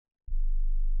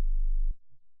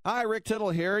Hi, Rick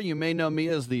Tittle here. You may know me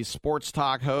as the sports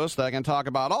talk host that can talk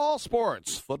about all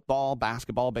sports: football,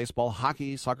 basketball, baseball,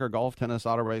 hockey, soccer, golf, tennis,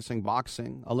 auto racing,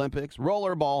 boxing, Olympics,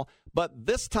 rollerball. But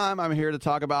this time I'm here to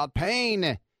talk about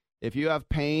pain. If you have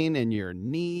pain in your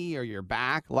knee or your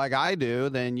back like I do,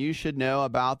 then you should know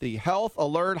about the Health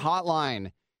Alert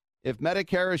Hotline. If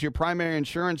Medicare is your primary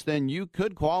insurance, then you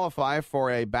could qualify for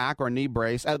a back or knee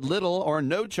brace at little or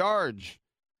no charge.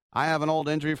 I have an old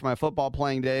injury from my football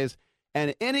playing days,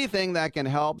 and anything that can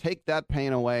help take that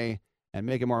pain away and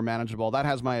make it more manageable, that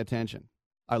has my attention.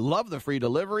 I love the free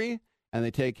delivery, and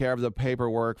they take care of the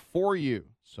paperwork for you.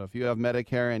 So if you have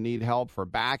Medicare and need help for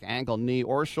back, ankle, knee,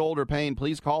 or shoulder pain,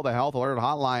 please call the Health Alert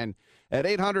Hotline at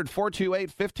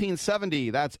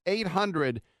 800-428-1570. That's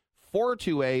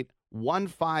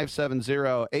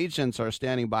 800-428-1570. Agents are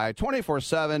standing by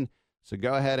 24/7, so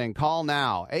go ahead and call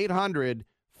now.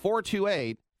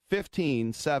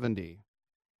 800-428-1570.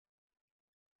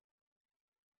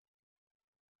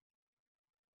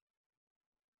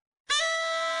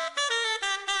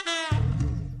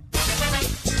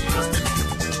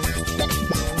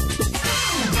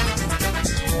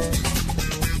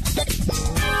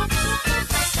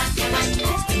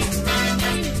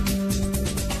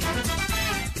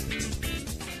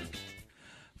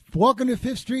 Welcome to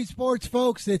Fifth Street Sports,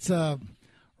 folks. It's a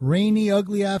rainy,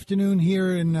 ugly afternoon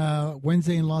here in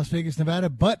Wednesday in Las Vegas, Nevada.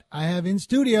 But I have in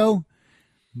studio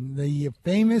the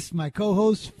famous, my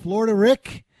co-host, Florida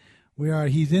Rick.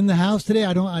 He's in the house today.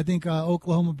 I think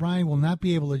Oklahoma Brian will not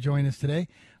be able to join us today,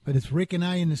 but it's Rick and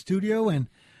I in the studio. And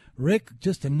Rick,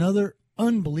 just another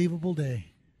unbelievable day.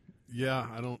 Yeah,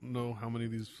 I don't know how many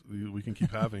of these we can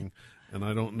keep having, and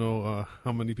I don't know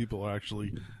how many people are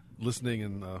actually listening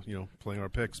and playing our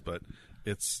picks, but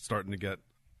it's starting to get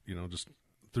just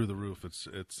through the roof. It's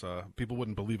people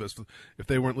wouldn't believe us if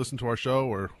they weren't listening to our show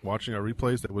or watching our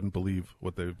replays. They wouldn't believe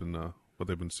what they've been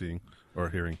seeing or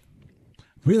hearing.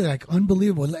 Really, like,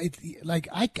 unbelievable. Like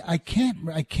I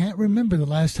can't remember the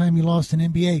last time you lost an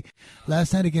NBA.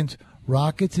 Last night against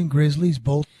Rockets and Grizzlies,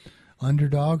 both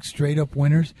underdogs, straight up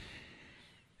winners.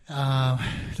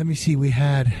 Let me see. We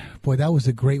had, that was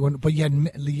a great one. But you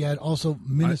had also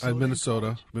Minnesota. I had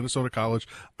Minnesota College.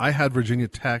 I had Virginia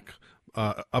Tech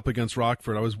up against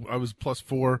Rockford. I was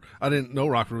 +4. I didn't know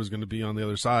Rockford was going to be on the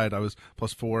other side. I was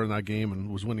 +4 in that game and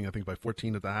was winning, I think, by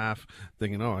 14 at the half,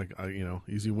 thinking, I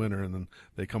easy winner. And then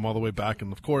they come all the way back.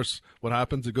 And of course, what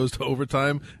happens? It goes to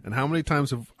overtime. And how many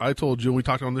times have I told you, and we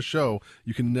talked on the show,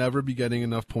 you can never be getting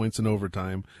enough points in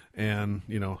overtime. And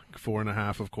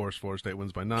 4.5, of course, Florida State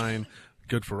wins by 9.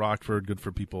 Good for Rockford, good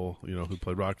for people, who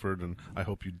played Rockford, and I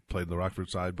hope you played the Rockford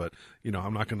side. But,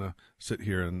 I'm not going to sit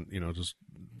here and, just,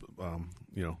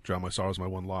 drown my sorrows in my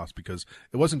one loss, because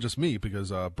it wasn't just me,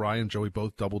 because Brian and Joey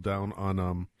both doubled down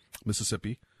on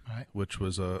Mississippi, right, which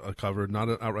was a cover, not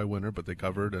an outright winner, but they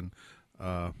covered, and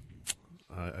I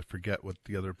forget what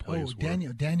the other plays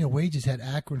were. Daniel Wages had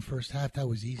Akron first half. That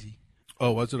was easy.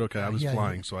 Oh, was it? Okay, I was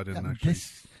flying, so I didn't actually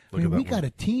look at that we got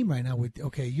a team right now with,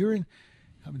 you're in,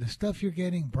 the stuff you're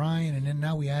getting, Brian, and then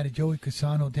now we added Joey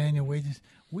Cassano, Daniel Wages.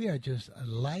 We are just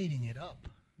lighting it up.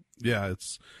 Yeah,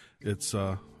 it's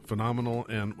phenomenal,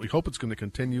 and we hope it's going to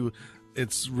continue.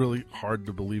 It's really hard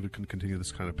to believe it can continue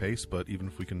this kind of pace, but even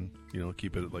if we can,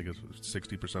 keep it at like a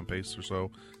 60% pace or so,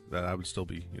 that would still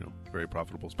be, very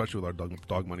profitable, especially with our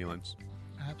dog money lines.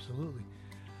 Absolutely.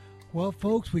 Well,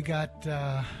 folks, we got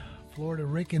Florida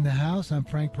Rick in the house. I'm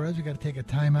Frank Perez. We got to take a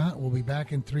timeout. We'll be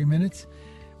back in 3 minutes.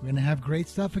 We're going to have great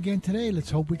stuff again today. Let's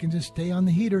hope we can just stay on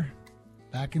the heater.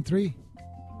 Back in 3.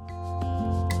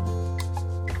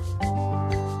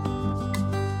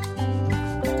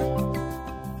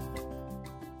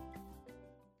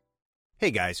 Hey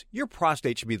guys, your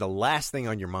prostate should be the last thing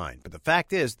on your mind, but the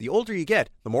fact is, the older you get,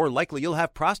 the more likely you'll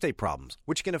have prostate problems,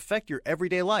 which can affect your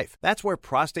everyday life. That's where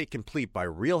Prostate Complete by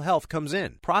Real Health comes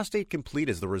in. Prostate Complete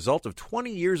is the result of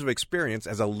 20 years of experience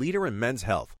as a leader in men's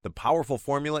health. The powerful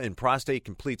formula in Prostate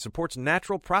Complete supports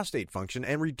natural prostate function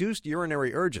and reduced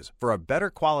urinary urges for a better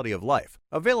quality of life.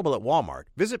 Available at Walmart.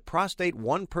 Visit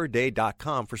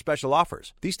prostateoneperday.com for special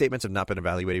offers. These statements have not been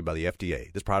evaluated by the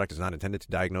FDA. This product is not intended to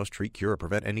diagnose, treat, cure, or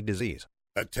prevent any disease.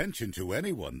 Attention to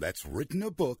anyone that's written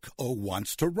a book or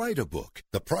wants to write a book.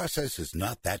 The process is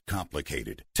not that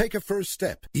complicated. Take a first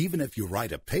step. Even if you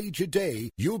write a page a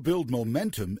day, you'll build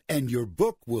momentum and your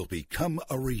book will become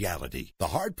a reality. The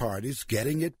hard part is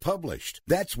getting it published.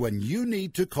 That's when you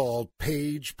need to call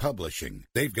Page Publishing.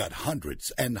 They've got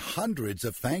hundreds and hundreds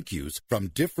of thank yous from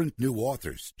different new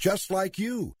authors, just like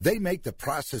you. They make the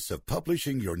process of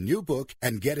publishing your new book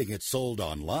and getting it sold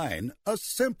online a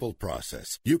simple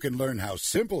process. You can learn how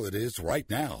simple it is right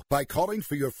now by calling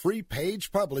for your free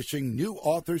Page Publishing New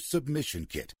Author Submission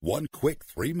Kit. One quick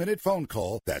 3-minute phone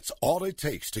call, that's all it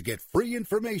takes to get free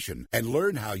information and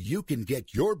learn how you can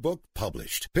get your book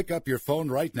published. Pick up your phone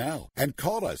right now and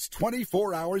call us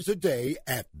 24 hours a day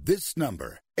at this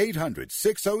number.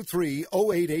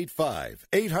 800-603-0885.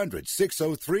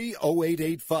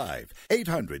 800-603-0885.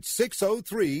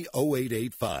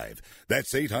 800-603-0885.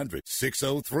 That's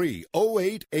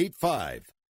 800-603-0885.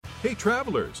 Hey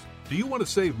travelers, do you want to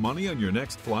save money on your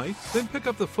next flight? Then pick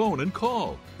up the phone and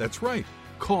call. That's right,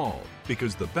 call,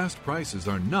 because the best prices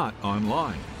are not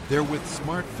online. They're with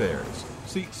SmartFares.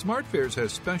 See, SmartFares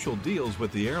has special deals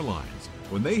with the airlines.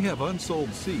 When they have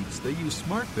unsold seats, they use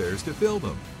SmartFares to fill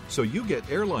them. So you get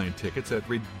airline tickets at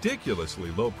ridiculously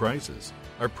low prices.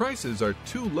 Our prices are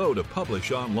too low to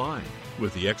publish online.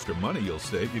 With the extra money you'll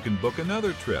save, you can book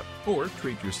another trip or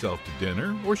treat yourself to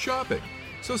dinner or shopping.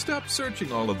 So stop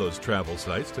searching all of those travel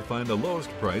sites to find the lowest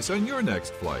price on your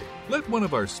next flight. Let one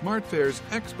of our SmartFares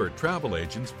expert travel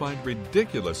agents find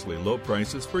ridiculously low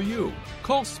prices for you.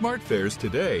 Call SmartFares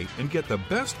today and get the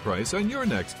best price on your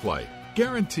next flight.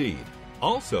 Guaranteed.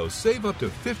 Also, save up to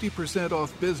 50%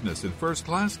 off business and first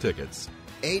class tickets.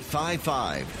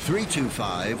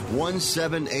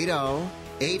 855-325-1780.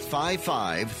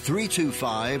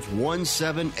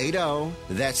 855-325-1780.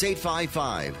 That's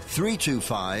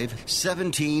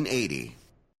 855-325-1780.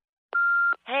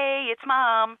 Hey, it's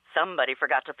Mom. Somebody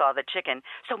forgot to thaw the chicken,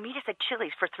 so meet us at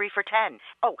Chili's for 3 for $10.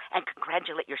 Oh, and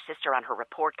congratulate your sister on her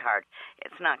report card.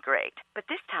 It's not great, but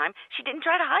this time she didn't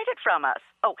try to hide it from us.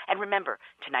 Oh, and remember,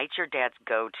 tonight's your dad's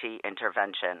goatee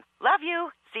intervention. Love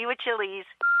you. See you at Chili's.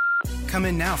 Come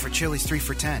in now for Chili's 3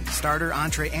 for $10. Starter,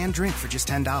 entree, and drink for just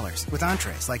 $10. With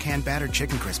entrees like hand-battered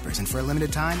chicken crispers, and for a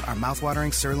limited time, our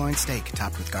mouth-watering sirloin steak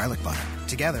topped with garlic butter.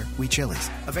 Together, we Chili's.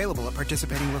 Available at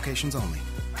participating locations only.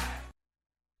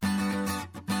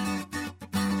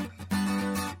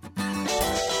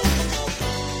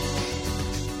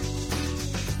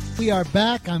 We are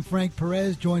back. I'm Frank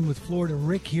Perez, joined with Florida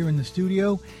Rick here in the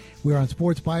studio. We're on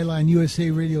Sports Byline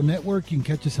USA Radio Network. You can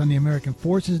catch us on the American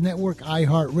Forces Network,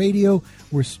 iHeartRadio.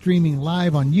 We're streaming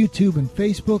live on YouTube and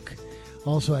Facebook,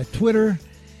 also at Twitter.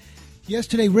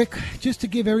 Yesterday, Rick, just to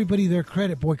give everybody their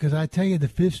credit, boy, because I tell you, the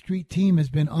Fifth Street team has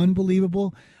been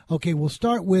unbelievable. Okay, we'll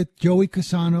start with Joey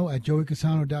Cassano at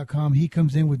joeycassano.com. He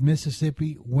comes in with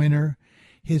Mississippi, winner.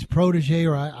 His protege,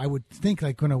 or I would think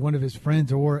like one of his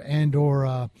friends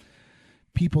or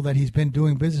people that he's been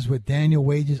doing business with, Daniel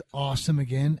Wages, awesome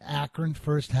again. Akron,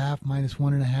 first half,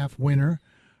 -1.5 winner.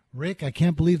 Rick, I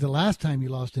can't believe the last time you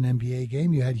lost an NBA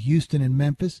game. You had Houston and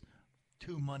Memphis,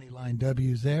 2 money line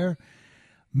W's there.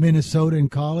 Minnesota in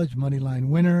college, money line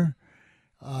winner.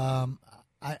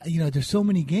 There's so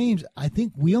many games. I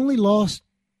think we only lost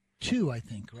 2, I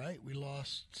think, right? We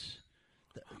lost...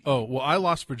 Oh, well, I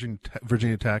lost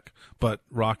Virginia Tech, but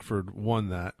Rockford won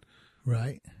that.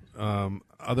 Right.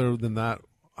 Other than that,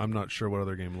 I'm not sure what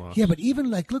other game lost. Yeah, but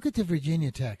even look at the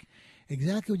Virginia Tech.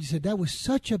 Exactly what you said. That was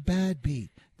such a bad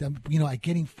beat.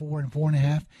 Getting 4 and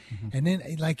 4.5, and then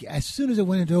as soon as it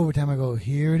went into overtime, I go,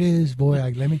 here it is, boy.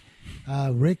 Let me,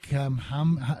 Rick.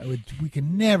 We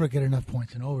can never get enough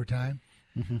points in overtime.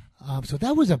 So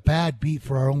that was a bad beat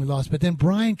for our only loss. But then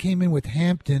Brian came in with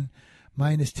Hampton,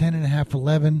 -10.5,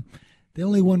 11. They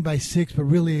only won by 6, but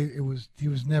really he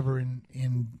was never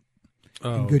in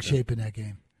good shape in that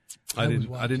game. I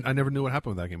never knew what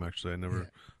happened with that game. Actually,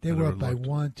 They were up by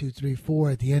 1, 2, 3, 4.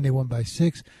 At the end, they won by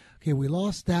 6. Okay, we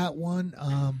lost that one.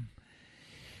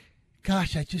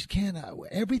 Gosh, I just can't.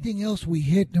 Everything else we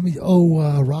hit.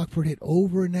 Rockford hit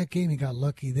over in that game. He got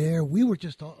lucky there. We were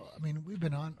just. We've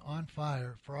been on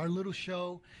fire for our little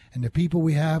show and the people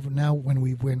we have now. When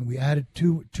we added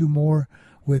two more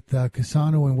with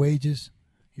Cassano and Wages,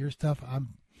 your stuff.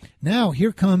 Now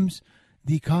here comes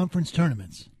the conference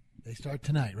tournaments. They start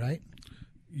tonight, right?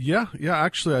 Yeah.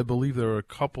 Actually, I believe there were a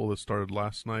couple that started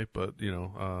last night, but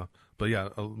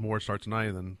more start tonight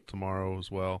and then tomorrow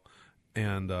as well.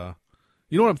 And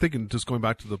you know what I'm thinking? Just going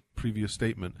back to the previous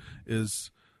statement,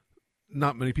 is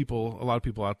not many people, a lot of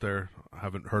people out there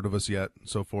haven't heard of us yet, and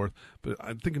so forth. But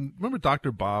I'm thinking, remember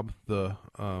Dr. Bob, the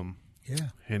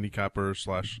handicapper /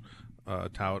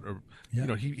 tout, or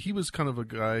he was kind of a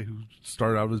guy who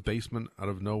started out of his basement, out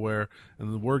of nowhere,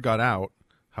 and the word got out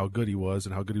how good he was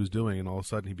and how good he was doing, and all of a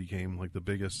sudden he became like the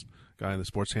biggest guy in the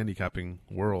sports handicapping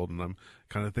world. And I'm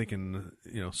kind of thinking,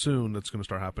 soon that's going to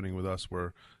start happening with us,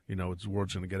 where its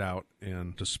word's going to get out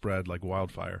and just spread like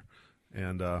wildfire.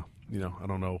 And I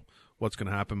don't know what's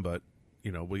going to happen, but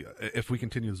if we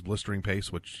continue this blistering pace,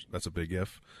 which that's a big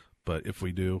if, but if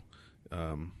we do,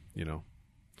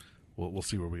 we'll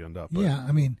see where we end up. But. Yeah,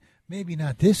 I mean, maybe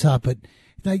not this hot, but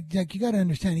like you got to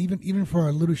understand, even for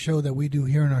our little show that we do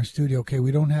here in our studio, okay,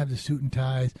 we don't have the suit and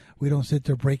ties. We don't sit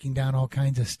there breaking down all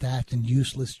kinds of stats and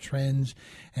useless trends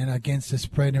and against the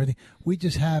spread and everything.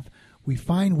 We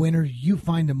find winners. You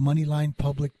find the money line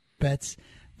public bets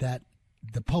that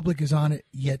the public is on it,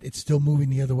 yet it's still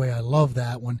moving the other way. I love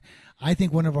that one. I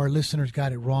think one of our listeners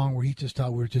got it wrong where he just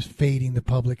thought we were just fading the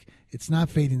public. It's not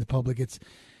fading the public. It's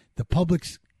the public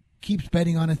keeps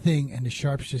betting on a thing and the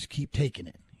sharps just keep taking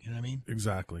it. You know what I mean?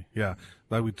 Exactly. Yeah,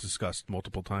 that we discussed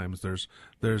multiple times.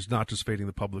 There's not just fading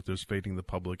the public. There's fading the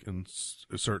public in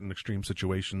certain extreme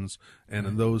situations, and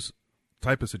in those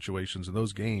type of situations, in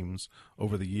those games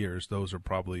over the years, those are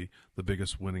probably the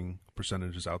biggest winning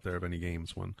percentages out there of any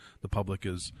games when the public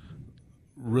is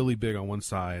really big on one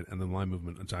side and the line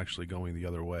movement is actually going the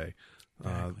other way.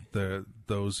 Exactly.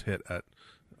 Those hit at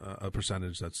a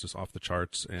percentage that's just off the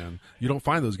charts, and you don't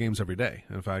find those games every day.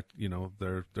 In fact,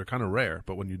 they're kind of rare,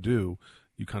 but when you do,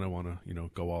 you kind of want to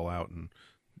go all out and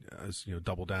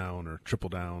double down or triple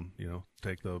down,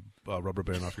 take the rubber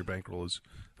band off your bankroll,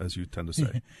 as you tend to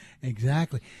say.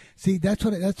 Exactly. See, that's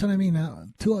what I mean. Now,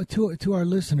 to our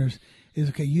listeners is,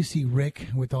 okay, you see Rick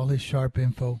with all his sharp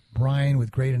info, Brian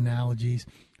with great analogies.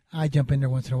 I jump in there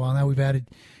once in a while. Now we've added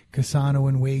Casano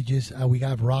and Wages. We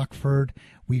got Rockford.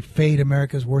 We fade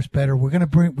America's Worst Better. We're gonna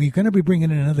be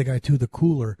bringing in another guy too, the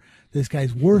Cooler. This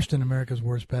guy's worse than America's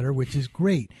Worst Better, which is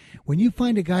great. When you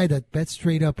find a guy that bets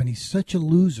straight up and he's such a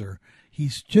loser,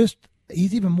 he's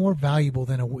even more valuable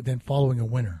than following a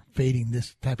winner, fading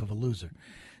this type of a loser.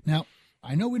 Now,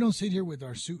 I know we don't sit here with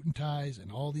our suit and ties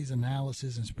and all these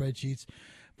analysis and spreadsheets,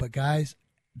 but guys,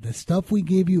 the stuff we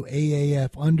give you,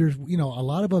 AAF, unders, a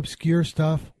lot of obscure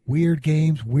stuff, weird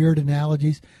games, weird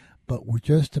analogies, but we're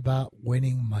just about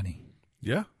winning money.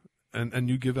 Yeah, and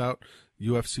you give out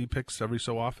UFC picks every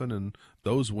so often, and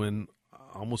those win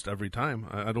almost every time.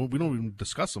 We don't even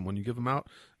discuss them when you give them out.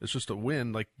 It's just a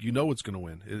win. Like, it's going to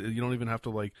win. You don't even have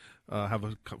to have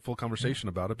a full conversation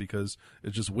about it because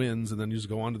it just wins, and then you just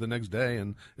go on to the next day,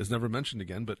 and it's never mentioned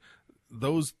again. But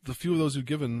the few of those you've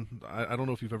given, I don't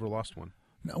know if you've ever lost one.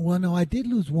 Well, no, I did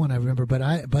lose one, I remember, but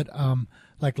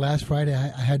like last Friday,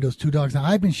 I had those two dogs. Now,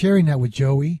 I've been sharing that with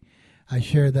Joey. I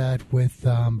share that with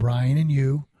Brian and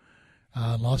you,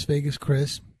 Las Vegas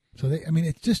Chris. So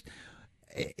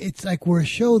it's like we're a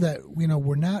show that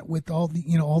we're not with all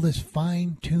the all this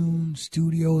fine-tuned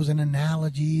studios and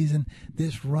analogies and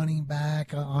this running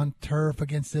back on turf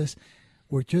against this.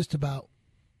 We're just about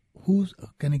who's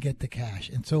going to get the cash.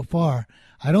 And so far,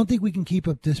 I don't think we can keep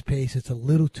up this pace. It's a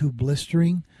little too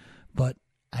blistering, but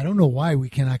I don't know why we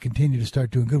cannot continue to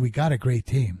start doing good. We got a great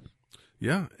team.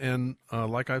 Yeah, and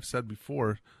like I've said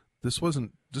before, this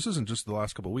isn't just the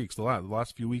last couple of weeks. The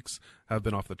last few weeks have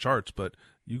been off the charts, but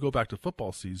you go back to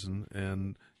football season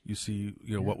and you see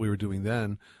what we were doing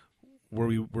then, where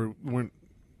we weren't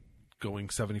going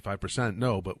 75%,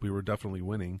 no, but we were definitely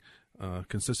winning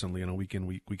consistently on a week in,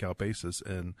 week out basis.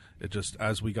 And it just,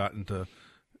 as we got into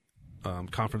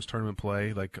conference tournament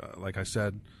play, like I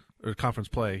said, or conference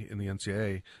play in the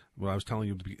NCAA, when I was telling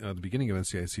you at the beginning of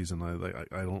NCAA season,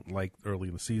 I don't like early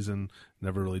in the season,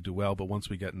 never really do well, but once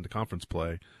we get into conference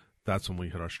play, that's when we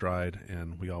hit our stride,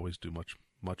 and we always do much,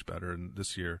 much better. And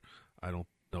this year, I don't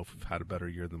know if we've had a better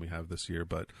year than we have this year,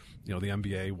 but the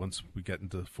NBA, once we get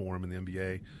into form in the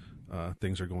NBA,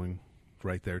 things are going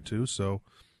right there too. So,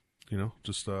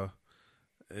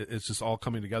 it's just all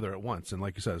coming together at once. And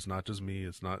like you said, it's not just me,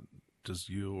 it's not just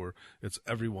you, or it's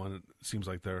everyone. It seems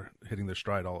like they're hitting their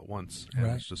stride all at once, and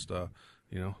right. It's just for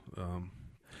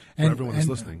everyone that's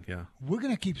listening. Yeah, we're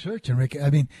gonna keep searching, Rick. I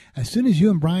mean, as soon as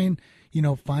you and Brian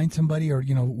find somebody, or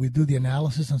we do the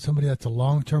analysis on somebody that's a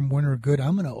long-term winner or good,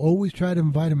 I'm gonna always try to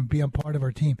invite them and be a part of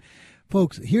our team.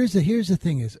 Folks, here's the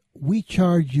thing is, we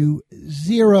charge you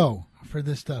 $0 for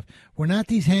this stuff. We're not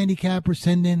these handicappers,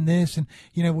 send in this and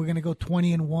we're gonna go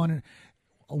 20-1.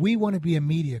 We want to be a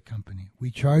media company. We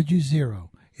charge you $0.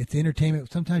 It's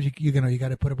entertainment. Sometimes you got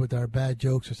to put up with our bad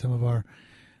jokes or some of our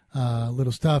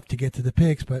little stuff to get to the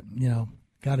picks, but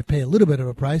got to pay a little bit of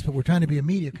a price. But we're trying to be a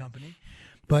media company.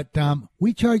 But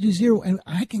we charge you $0, and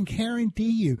I can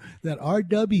guarantee you that our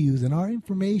W's and our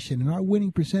information and our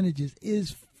winning percentages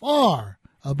is far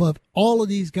above all of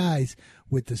these guys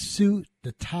with the suit,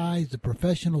 the ties, the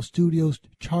professional studios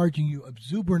charging you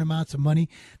exuberant amounts of money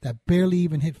that barely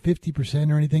even hit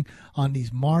 50% or anything on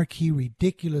these marquee,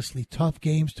 ridiculously tough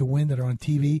games to win that are on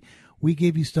TV. We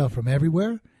give you stuff from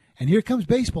everywhere, and here comes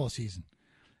baseball season.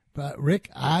 But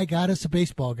Rick, I got us a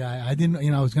baseball guy. I didn't,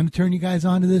 I was going to turn you guys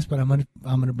on to this, but I'm going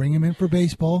to bring him in for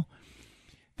baseball.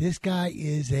 This guy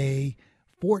is a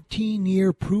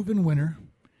 14-year proven winner.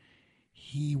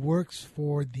 He works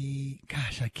for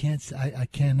I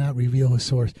cannot reveal his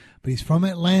source, but he's from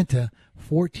Atlanta,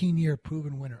 14-year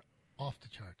proven winner, off the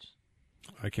charts.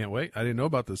 I can't wait. I didn't know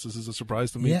about this. This is a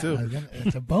surprise to me, too.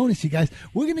 It's a bonus, you guys.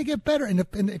 We're going to get better. And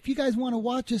if you guys want to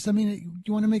watch us, I mean,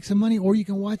 you want to make some money, or you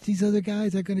can watch these other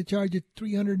guys that are going to charge you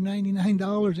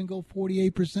 $399 and go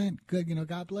 48%. Good,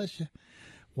 God bless you.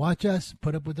 Watch us,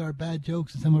 put up with our bad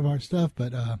jokes and some of our stuff,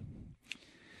 but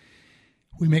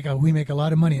we make a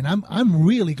lot of money, and I'm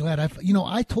really glad.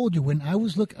 I told you when I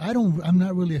was I'm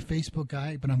not really a Facebook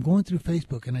guy, but I'm going through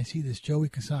Facebook and I see this Joey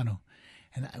Cassano.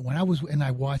 And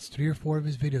I watched 3 or 4 of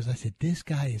his videos, I said, this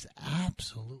guy is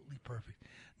absolutely perfect.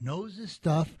 Knows his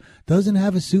stuff, doesn't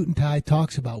have a suit and tie,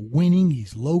 talks about winning.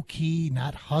 He's low-key,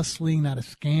 not hustling, not a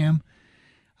scam.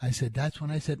 I said, that's when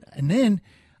I said, and then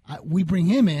we bring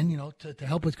him in, to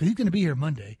help us, because he's going to be here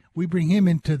Monday. We bring him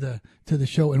into the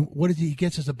show, and what is he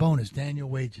gets us a bonus, Daniel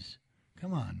Wages.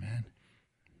 Come on, man.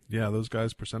 Yeah, those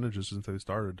guys' percentages since they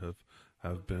started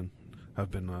have been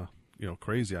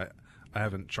crazy. I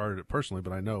haven't charted it personally,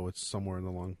 but I know it's somewhere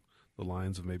along the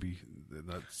lines of maybe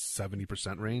that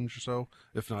 70% range or so,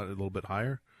 if not a little bit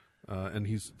higher. And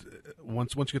he's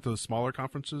once you get to the smaller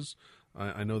conferences,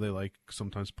 I know they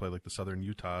sometimes play like the Southern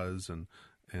Utahs and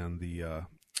the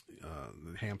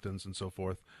Hamptons and so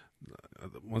forth.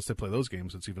 Once they play those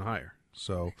games, it's even higher.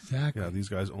 So exactly. Yeah, these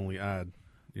guys only add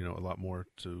a lot more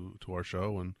to our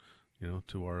show and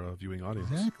to our viewing audience.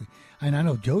 Exactly. And I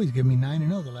know Joey's given me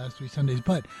 9-0 the last 3 Sundays.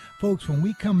 But, folks, when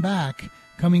we come back,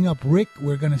 coming up, Rick,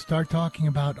 we're going to start talking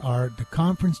about the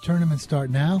conference tournament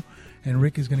start now. And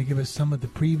Rick is going to give us some of the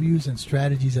previews and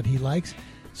strategies that he likes.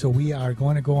 So we are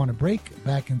going to go on a break.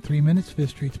 Back in 3 minutes, Fifth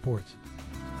Street Sports.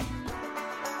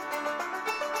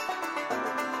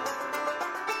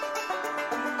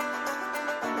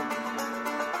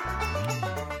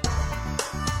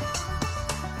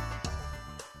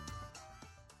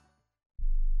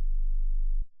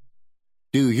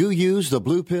 Do you use the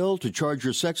Blue Pill to charge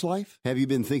your sex life? Have you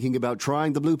been thinking about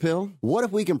trying the Blue Pill? What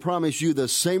if we can promise you the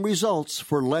same results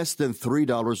for less than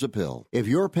 $3 a pill? If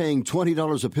you're paying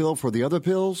 $20 a pill for the other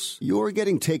pills, you're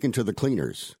getting taken to the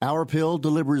cleaners. Our pill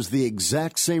delivers the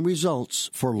exact same results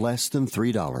for less than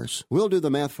 $3. We'll do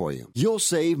the math for you. You'll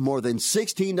save more than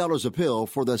 $16 a pill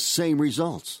for the same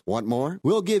results. Want more?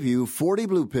 We'll give you 40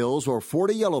 blue pills or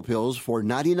 40 yellow pills for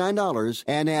 $99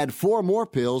 and add 4 more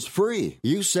pills free.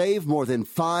 You save more than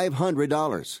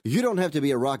 $500. You don't have to be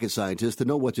a rocket scientist to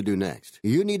know what to do next.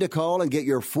 You need to call and get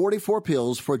your 44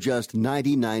 pills for just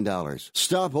 $99.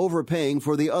 Stop overpaying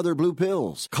for the other blue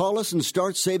pills. Call us and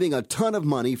start saving a ton of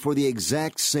money for the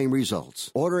exact same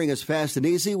results. Ordering is fast and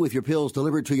easy with your pills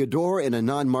delivered to your door in a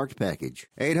non-marked package.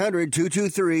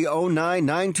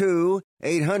 800-223-0992.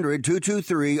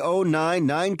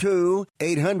 800-223-0992.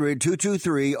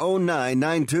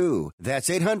 800-223-0992. That's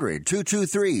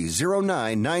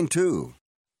 800-223-0992.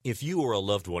 If you or a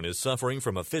loved one is suffering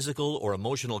from a physical or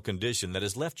emotional condition that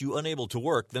has left you unable to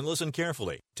work, then listen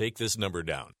carefully. Take this number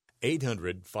down.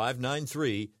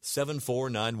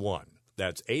 800-593-7491.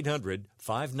 That's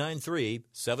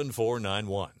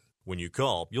 800-593-7491. When you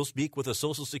call, you'll speak with a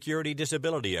Social Security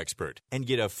disability expert and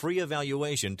get a free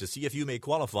evaluation to see if you may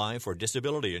qualify for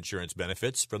disability insurance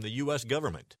benefits from the U.S.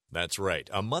 government. That's right,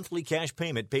 a monthly cash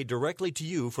payment paid directly to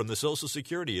you from the Social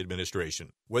Security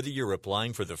Administration. Whether you're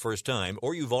applying for the first time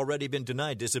or you've already been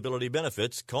denied disability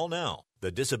benefits, call now. The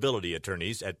disability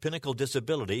attorneys at Pinnacle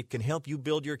Disability can help you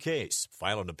build your case,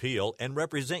 file an appeal, and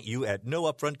represent you at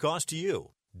no upfront cost to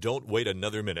you. Don't wait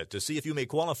another minute to see if you may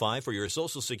qualify for your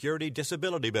Social Security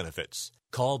disability benefits.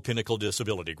 Call Pinnacle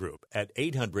Disability Group at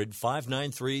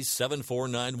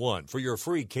 800-593-7491 for your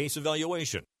free case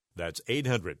evaluation. That's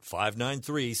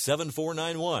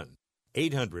 800-593-7491.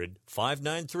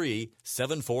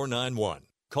 800-593-7491.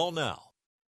 Call now.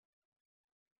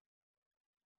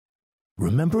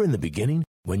 Remember in the beginning,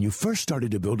 when you first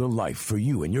started to build a life for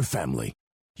you and your family,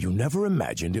 you never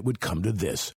imagined it would come to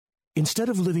this. Instead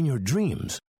of living your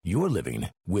dreams, you're living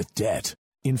with debt.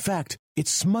 In fact,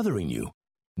 it's smothering you.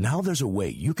 Now there's a way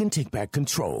you can take back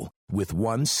control with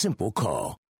one simple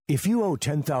call. If you owe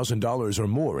 $10,000 or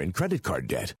more in credit card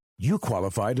debt, you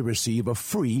qualify to receive a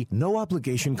free,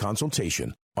 no-obligation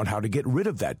consultation on how to get rid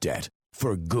of that debt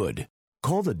for good.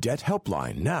 Call the Debt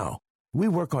Helpline now. We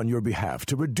work on your behalf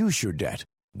to reduce your debt.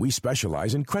 We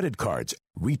specialize in credit cards,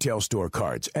 retail store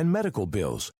cards, and medical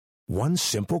bills. One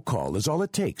simple call is all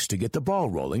it takes to get the ball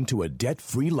rolling to a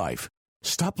debt-free life.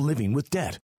 Stop living with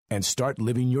debt and start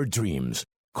living your dreams.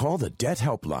 Call the Debt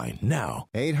Helpline now.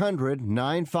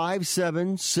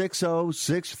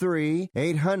 800-957-6063.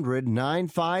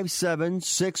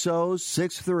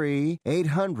 800-957-6063.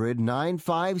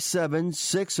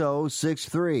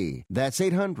 800-957-6063. That's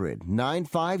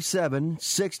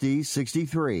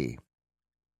 800-957-6063.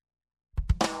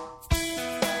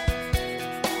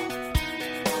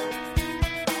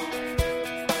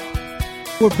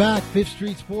 We're back, Fifth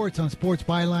Street Sports on Sports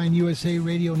Byline USA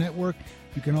Radio Network.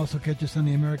 You can also catch us on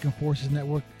the American Forces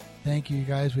Network. Thank you,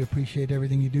 guys. We appreciate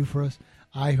everything you do for us.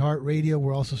 iHeartRadio.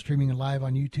 We're also streaming live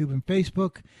on YouTube and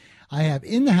Facebook. I have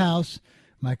in the house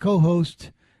my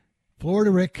co-host,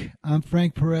 Florida Rick. I'm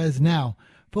Frank Perez. Now,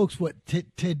 folks,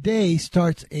 today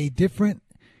starts a different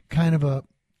kind of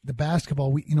the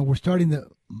basketball. We're starting the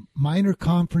minor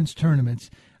conference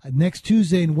tournaments. Next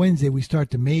Tuesday and Wednesday, we start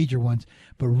the major ones.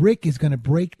 But Rick is going to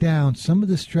break down some of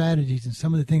the strategies and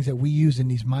some of the things that we use in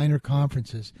these minor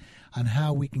conferences on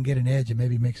how we can get an edge and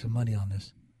maybe make some money on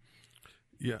this.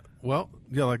 Yeah, well,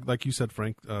 yeah, like you said,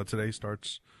 Frank. Today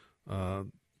starts a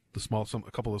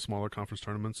couple of smaller conference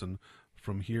tournaments, and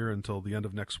from here until the end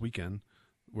of next weekend,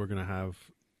 we're going to have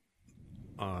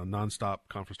nonstop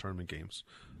conference tournament games.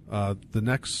 The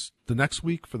next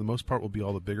week, for the most part, will be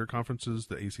all the bigger conferences,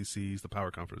 the ACCs, the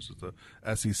power conferences, the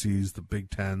SECs, the Big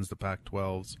Tens, the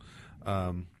Pac-12s.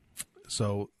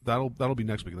 So that'll be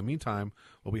next week. In the meantime,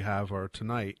 what we have are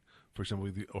tonight, for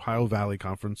example, the Ohio Valley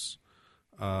Conference,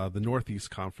 the Northeast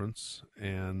Conference,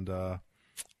 and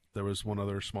there was one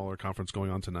other smaller conference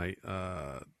going on tonight.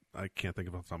 I can't think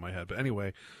of it off the top of my head. But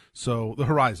anyway, so the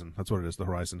Horizon, that's what it is, the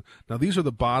Horizon. Now, these are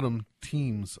the bottom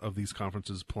teams of these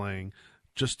conferences playing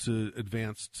just to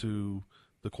advance to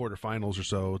the quarterfinals or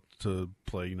so to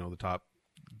play, the top,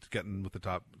 getting with the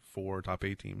top 4, top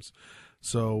 8 teams.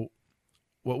 So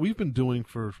what we've been doing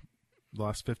for the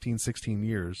last 15, 16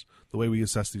 years, the way we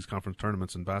assess these conference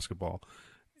tournaments in basketball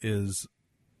is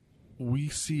we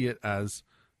see it as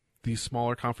these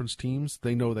smaller conference teams,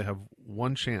 they know they have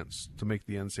one chance to make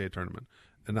the NCAA tournament,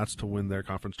 and that's to win their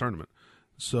conference tournament.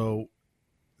 So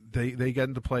they get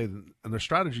into play, and their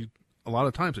strategy, a lot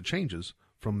of times it changes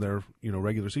from their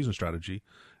regular season strategy,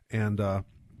 and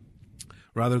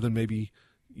rather than maybe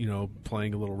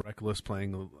playing a little reckless,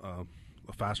 playing a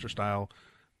faster style,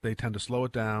 they tend to slow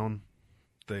it down.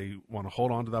 They want to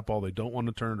hold on to that ball. They don't want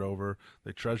to turn it over.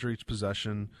 They treasure each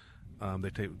possession.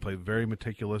 They play very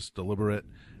meticulous, deliberate,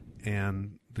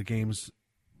 and the games,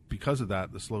 because of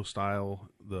that, the slow style,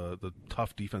 the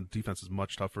tough defense is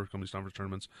much tougher from these conference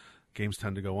tournaments. Games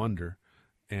tend to go under,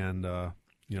 and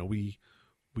we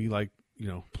like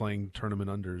playing tournament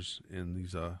unders in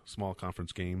these small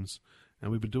conference games,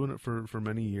 and we've been doing it for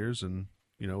many years, and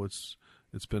it's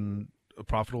been a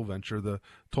profitable venture. The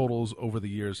totals over the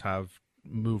years have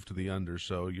moved to the under,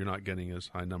 so you're not getting as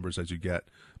high numbers as you get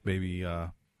maybe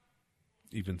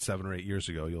even 7 or 8 years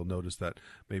ago. You'll notice that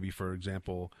maybe, for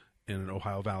example, in an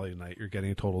Ohio Valley night, you're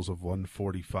getting totals of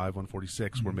 145,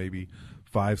 146, where maybe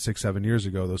 5, 6, 7 years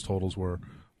ago those totals were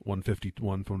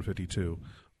 151, 152.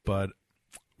 But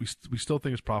we still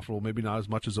think it's profitable. Maybe not as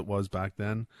much as it was back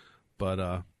then,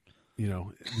 but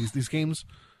these games,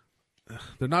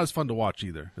 they're not as fun to watch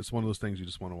either. It's one of those things you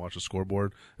just want to watch a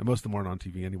scoreboard, and most of them aren't on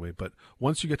TV anyway. But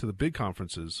once you get to the big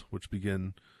conferences, which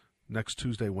begin next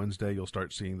Tuesday, Wednesday, you'll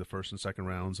start seeing the first and second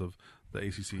rounds of the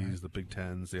ACCs, the Big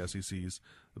Tens, the SECs,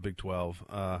 the Big 12.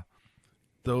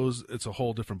 It's a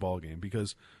whole different ballgame,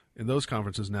 because in those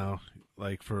conferences now,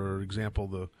 like for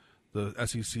example, the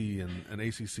SEC and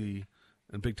ACC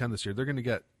and Big Ten this year, they're going to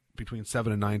get between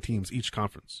 7 and 9 teams each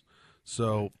conference.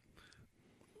 So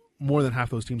more than half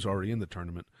those teams are already in the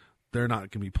tournament. They're not going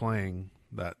to be playing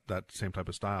that same type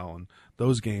of style, and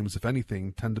those games, if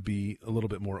anything, tend to be a little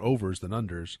bit more overs than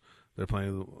unders. They're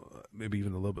playing maybe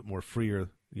even a little bit more freer,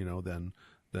 than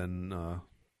in the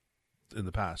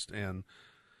past. And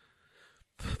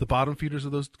the bottom feeders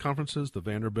of those conferences, the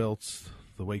Vanderbilts,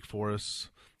 the Wake Forests,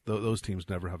 those teams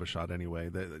never have a shot anyway.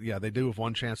 They do have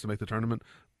one chance to make the tournament,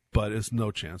 but it's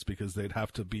no chance, because they'd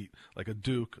have to beat like a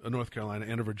Duke, a North Carolina,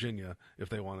 and a Virginia if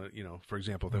they want to, for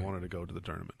example, if they wanted to go to the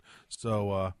tournament.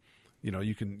 So,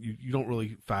 you don't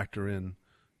really factor in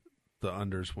the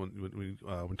unders when we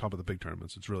talk about the big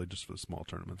tournaments. It's really just for the small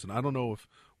tournaments. And I don't know if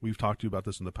we've talked to you about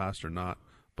this in the past or not,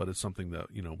 but it's something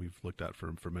that we've looked at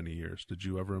for many years. Did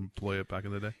you ever employ it back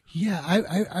in the day? Yeah,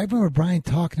 I remember Brian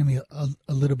talking to me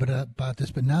a little bit about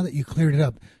this, but now that you cleared it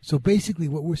up, so basically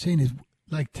what we're saying is,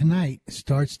 like tonight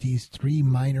starts these 3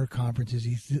 minor conferences.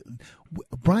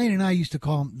 Brian and I used to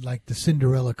call them like the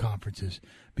Cinderella conferences,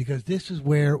 because this is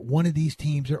where one of these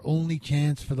teams, their only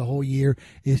chance for the whole year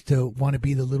is to want to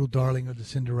be the little darling of the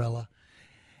Cinderella.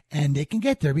 And they can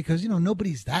get there because,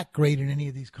 nobody's that great in any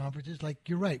of these conferences. Like,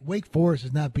 you're right. Wake Forest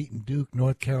is not beating Duke,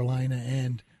 North Carolina,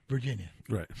 and Virginia.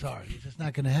 Right. Sorry. It's just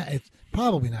not going to it's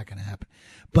probably not going to happen.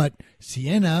 But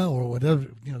Siena or whatever,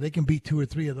 they can beat 2 or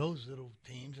 3 of those little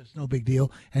teams. It's no big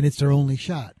deal. And it's their only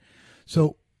shot.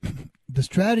 So the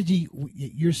strategy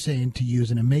you're saying to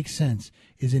use, and it makes sense,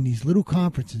 is in these little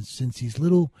conferences, since these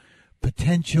little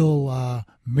potential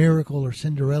miracle or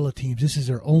Cinderella teams, this is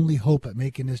their only hope at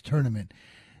making this tournament.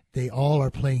 They all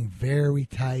are playing very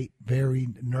tight, very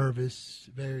nervous,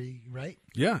 very right.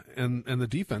 Yeah, and the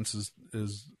defense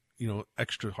is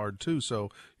extra hard too. So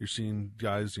you're seeing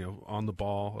guys on the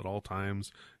ball at all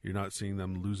times. You're not seeing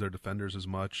them lose their defenders as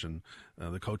much, and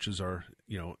the coaches are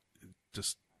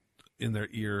just in their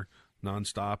ear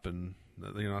nonstop, and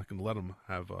you're not going to let them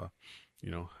have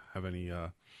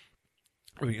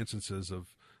any instances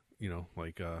of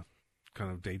kind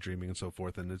of daydreaming and so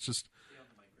forth. And it's just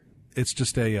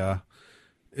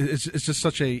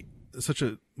such a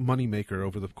moneymaker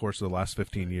over the course of the last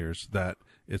 15 years that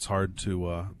it's hard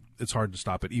to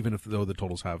stop it, even though the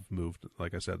totals have moved,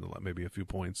 like I said, maybe a few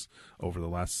points over the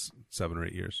last 7 or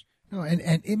 8 years. No, and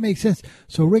it makes sense.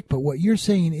 So, Rick, but what you're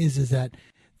saying is that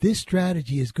this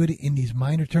strategy is good in these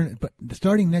minor tournaments, but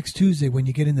starting next Tuesday, when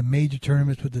you get in the major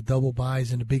tournaments with the double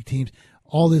buys and the big teams,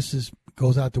 all this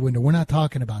goes out the window. We're not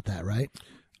talking about that, right?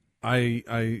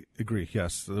 I agree.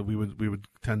 Yes, we would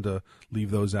tend to leave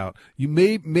those out. You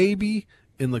maybe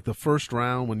in like the first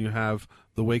round when you have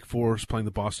the Wake Forest playing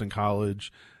the Boston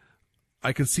College,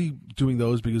 I can see doing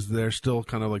those because they're still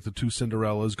kind of like the 2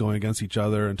 Cinderellas going against each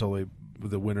other until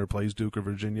the winner plays Duke or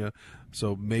Virginia.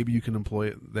 So maybe you can employ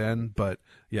it then. But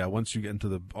yeah, once you get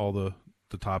into all the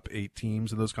top 8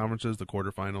 teams in those conferences, the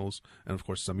quarterfinals, and of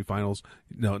course semifinals,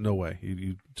 no way.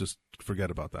 You just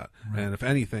forget about that. Right. And if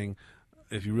anything,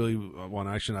 if you really want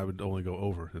action, I would only go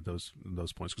over at those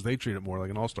points because they treat it more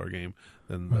like an all-star game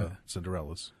than the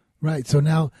Cinderellas. Right. So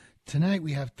now tonight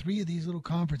we have 3 of these little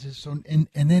conferences. So and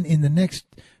then in the next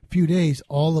few days,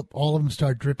 all of them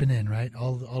start dripping in. Right.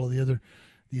 All of the other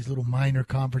these little minor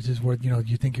conferences where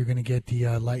you think you're going to get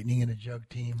the lightning and a jug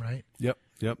team. Right. Yep.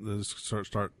 Those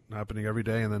start happening every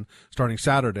day, and then starting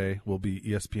Saturday will be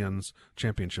ESPN's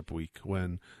championship week.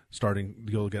 When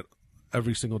you'll get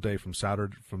every single day from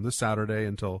this Saturday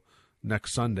until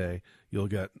next Sunday, you'll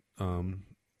get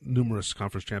numerous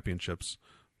conference championships,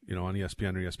 on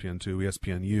ESPN or ESPN2,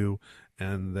 ESPNU,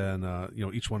 and then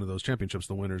each one of those championships,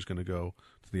 the winner is going to go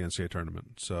to the NCAA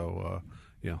tournament. So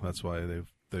that's why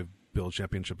they've built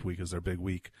championship week as their big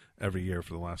week every year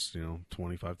for the last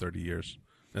 25, 30 years.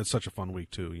 And it's such a fun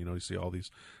week too. You see all these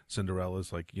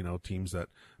Cinderellas, like teams that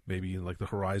maybe in like the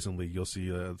Horizon League, you'll see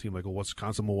a team like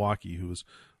Wisconsin Milwaukee, who's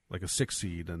like a 6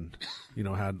 seed and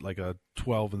had like a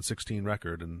 12-16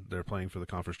 record, and they're playing for the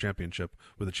conference championship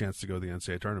with a chance to go to the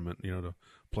NCAA tournament, to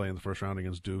play in the first round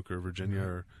against Duke or Virginia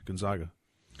or Gonzaga.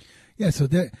 Yeah, so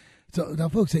now,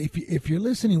 folks, if you're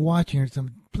listening, watching, or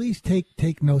something, please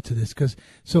take notes of this because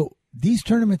these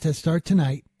tournaments that start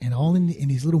tonight and all in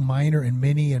these little minor and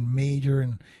mini and major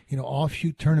and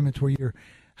offshoot tournaments where you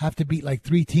have to beat like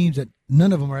 3 teams that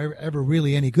none of them are ever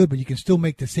really any good, but you can still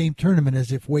make the same tournament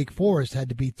as if Wake Forest had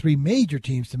to beat 3 major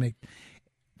teams to make.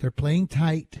 They're playing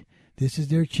tight. This is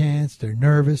their chance. They're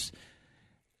nervous.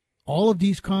 All of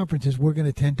these conferences, we're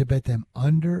going to tend to bet them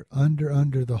under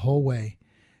the whole way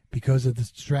because of the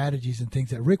strategies and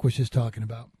things that Rick was just talking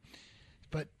about.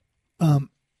 But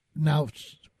now,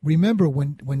 remember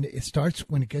when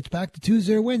it gets back to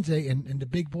Tuesday or Wednesday and the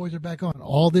big boys are back on,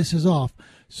 all this is off.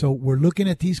 So we're looking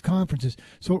at these conferences.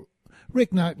 So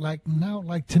Rick, like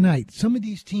tonight, some of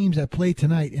these teams that play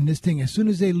tonight in this thing, as soon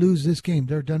as they lose this game,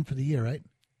 they're done for the year, right?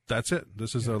 That's it.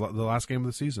 This is the last game of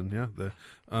the season.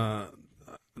 Yeah.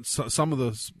 Some of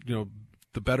those,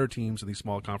 the better teams in these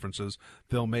small conferences,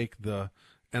 they'll make the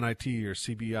NIT or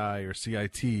CBI or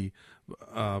CIT,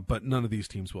 but none of these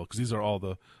teams will because these are all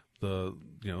the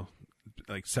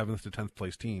like 7th to 10th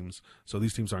place teams. So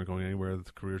these teams aren't going anywhere.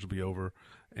 The careers will be over.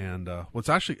 And what's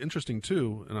actually interesting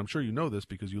too, and I'm sure you know this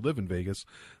because you live in Vegas.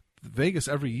 Vegas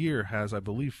every year has, I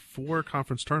believe, 4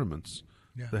 conference tournaments.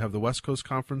 Yeah. They have the West Coast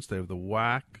Conference. They have the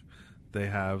WAC. They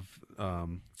have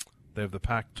the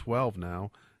Pac-12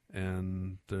 now,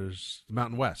 and there's the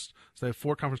Mountain West. So they have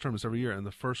 4 conference tournaments every year, and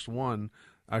the first one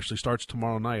actually starts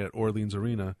tomorrow night at Orleans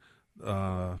Arena.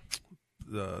 The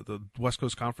West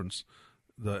Coast Conference,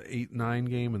 the 8-9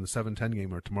 game and the 7-10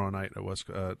 game are tomorrow night at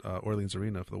Orleans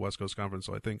Arena for the West Coast Conference.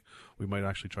 So I think we might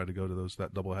actually try to go to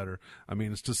that doubleheader. I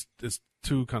mean, it's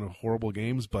 2 kind of horrible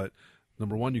games, but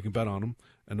number one, you can bet on them,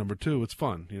 and number two, it's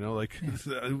fun.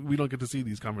 We don't get to see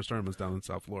these conference tournaments down in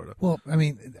South Florida. Well, I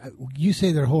mean, you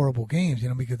say they're horrible games,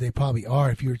 because they probably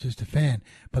are if you were just a fan.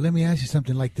 But let me ask you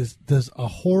something like this. Does a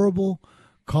horrible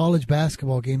college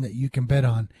basketball game that you can bet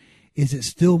on, is it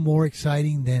still more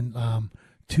exciting than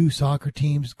two soccer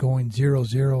teams going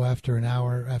 0-0 after an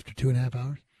hour, after 2.5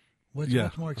 hours?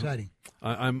 What's more exciting?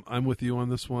 I'm with you on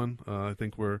this one. I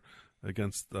think we're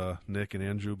against Nick and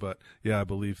Andrew, but I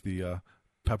believe the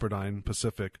Pepperdine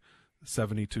Pacific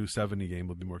 72-70 game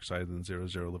would be more exciting than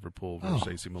 0-0 Liverpool versus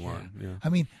AC Milan. Yeah. I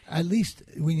mean, at least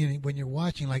when you're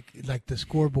watching, like the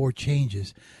scoreboard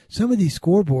changes. Some of these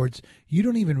scoreboards you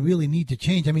don't even really need to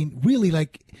change. I mean, really,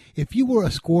 like if you were a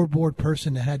scoreboard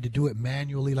person that had to do it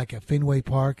manually, like at Fenway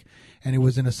Park, and it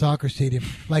was in a soccer stadium,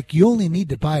 like you only need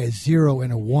to buy a 0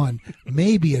 and a 1,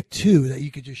 maybe a 2 that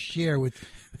you could just share with.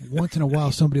 Once in a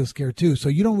while, somebody will scare 2, so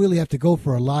you don't really have to go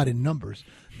for a lot in numbers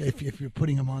if you're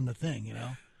putting them on the thing,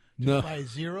 No. Buy a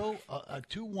 0,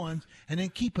 2 1s, and then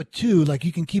keep a 2. Like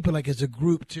you can keep it like as a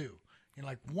group 2.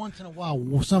 Like once in a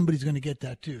while, somebody's going to get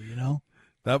that too.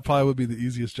 That probably would be the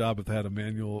easiest job if they had a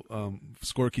manual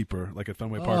scorekeeper, like at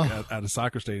Fenway Park at a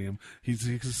soccer stadium. He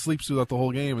sleeps throughout the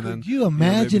whole game, and could you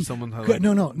imagine? Maybe someone had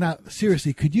no. Now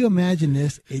seriously, could you imagine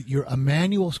this? You're a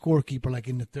manual scorekeeper, like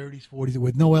in the 30s, 40s,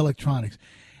 with no electronics.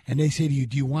 And they say to you,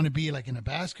 do you want to be like in a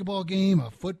basketball game,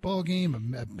 a football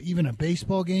game, even a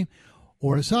baseball game,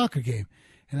 or a soccer game?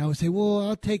 And I would say, well,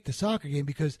 I'll take the soccer game,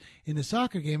 because in the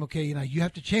soccer game, you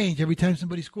have to change every time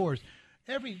somebody scores.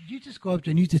 You just go up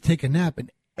there and you just take a nap,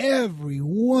 and every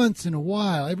once in a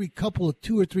while, every couple of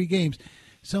 2 or 3 games,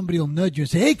 somebody will nudge you and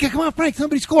say, hey, come on, Frank,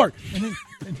 somebody scored. And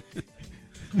then,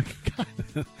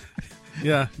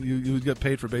 yeah, you would get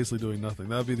paid for basically doing nothing.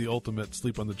 That would be the ultimate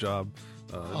sleep on the job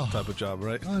type of job,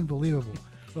 right? Unbelievable.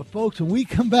 But, folks, when we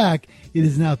come back, it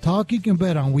is now Talk You Can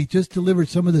Bet On. We just delivered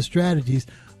some of the strategies.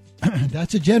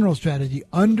 That's a general strategy.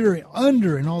 Under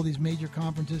in all these major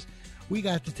conferences. We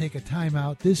got to take a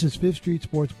timeout. This is Fifth Street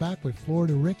Sports, back with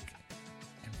Florida Rick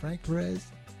and Frank Perez.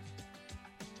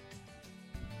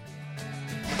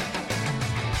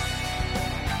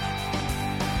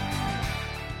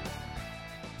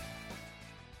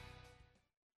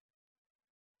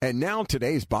 And now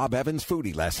today's Bob Evans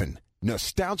foodie lesson,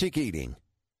 nostalgic eating.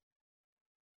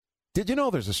 Did you know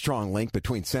there's a strong link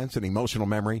between sense and emotional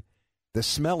memory? The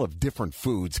smell of different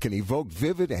foods can evoke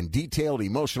vivid and detailed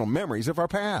emotional memories of our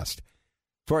past.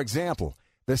 For example,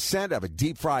 the scent of a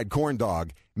deep-fried corn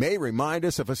dog may remind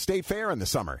us of a state fair in the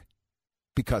summer.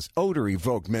 Because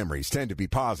odor-evoked memories tend to be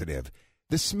positive,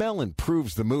 the smell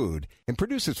improves the mood and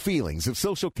produces feelings of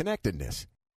social connectedness.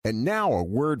 And now a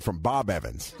word from Bob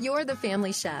Evans. You're the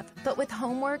family chef, but with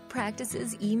homework,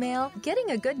 practices, email, getting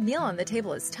a good meal on the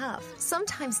table is tough.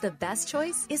 Sometimes the best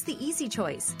choice is the easy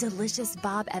choice. Delicious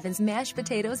Bob Evans mashed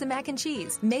potatoes and mac and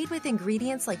cheese, made with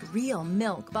ingredients like real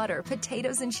milk, butter,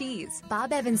 potatoes, and cheese.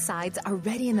 Bob Evans sides are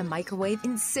ready in the microwave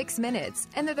in 6 minutes,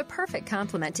 and they're the perfect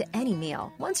complement to any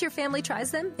meal. Once your family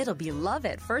tries them, it'll be love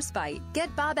at first bite.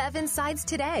 Get Bob Evans sides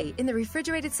today in the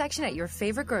refrigerated section at your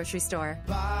favorite grocery store.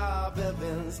 Bob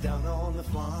Evans. Down on the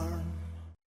farm.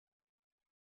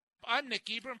 I'm Nick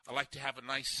Ebram. I like to have a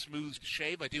nice smooth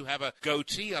shave. I do have a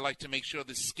goatee. I like to make sure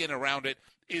the skin around it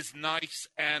is nice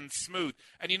and smooth.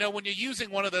 And when you're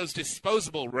using one of those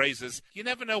disposable razors, you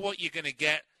never know what you're going to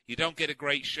get. You don't get a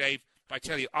great shave. But I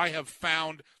tell you, I have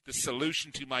found the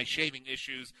solution to my shaving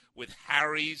issues with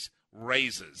Harry's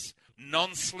razors.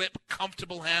 Non-slip,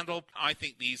 comfortable handle. I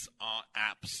think these are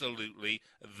absolutely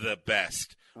the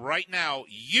best. Right now,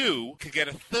 you can get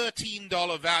a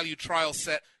 $13 value trial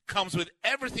set. Comes with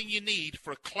everything you need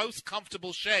for a close,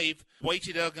 comfortable shave.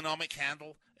 Weighted ergonomic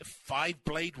handle, a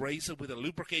 5-blade razor with a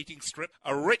lubricating strip,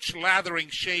 a rich lathering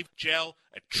shave gel,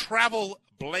 a travel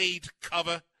blade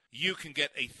cover. You can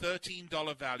get a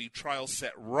 $13 value trial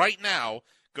set right now.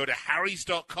 Go to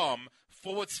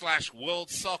harrys.com/World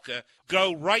Soccer.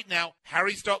 Go right now,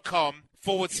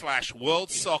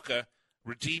 harrys.com/World Soccer.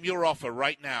 Redeem your offer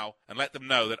right now and let them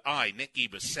know that I, Nick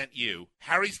Ebers, sent you.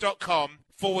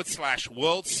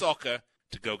 harrys.com/World Soccer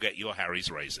to go get your Harry's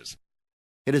razors.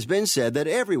 It has been said that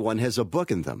everyone has a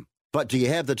book in them. But do you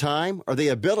have the time or the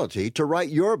ability to write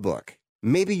your book?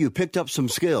 Maybe you picked up some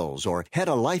skills or had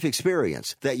a life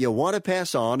experience that you want to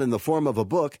pass on in the form of a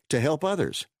book to help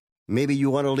others. Maybe you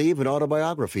want to leave an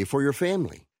autobiography for your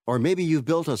family. Or maybe you've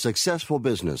built a successful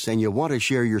business and you want to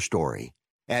share your story.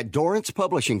 At Dorrance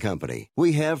Publishing Company,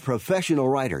 we have professional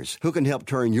writers who can help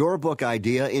turn your book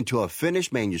idea into a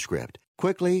finished manuscript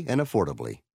quickly and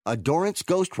affordably. A Dorrance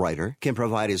ghostwriter can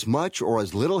provide as much or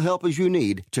as little help as you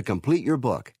need to complete your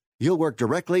book. You'll work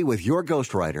directly with your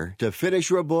ghostwriter to finish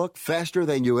your book faster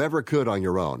than you ever could on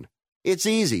your own. It's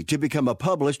easy to become a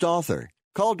published author.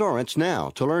 Call Dorrance now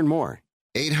to learn more.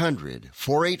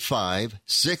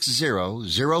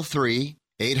 800-485-6003.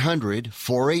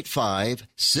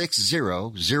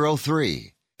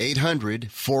 800-485-6003.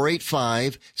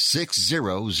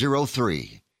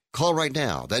 800-485-6003. Call right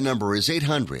now. That number is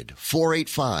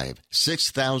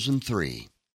 800-485-6003.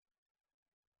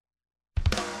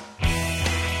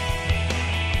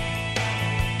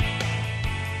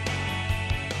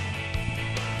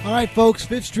 All right, folks,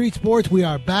 Fifth Street Sports, we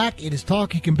are back. It is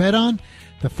Talk You Can Bet On,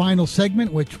 the final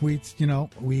segment, which we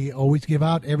always give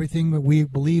out everything that we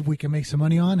believe we can make some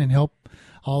money on and help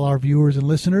all our viewers and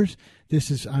listeners.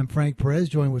 I'm Frank Perez,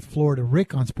 joined with Florida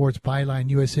Rick on Sports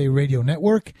Byline USA Radio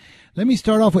Network. Let me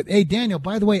start off with, hey, Daniel,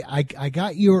 by the way, I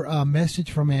got your message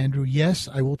from Andrew. Yes,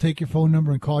 I will take your phone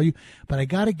number and call you, but I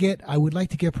would like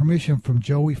to get permission from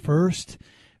Joey first,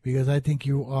 because I think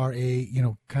you are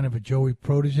kind of a Joey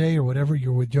protege or whatever.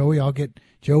 You're with Joey. I'll get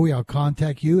Joey. I'll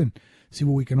contact you and see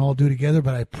what we can all do together.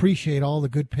 But I appreciate all the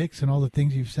good picks and all the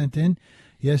things you've sent in.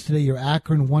 Yesterday, your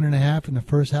Akron 1.5 in the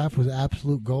first half was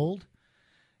absolute gold.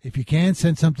 If you can,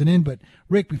 send something in. But,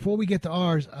 Rick, before we get to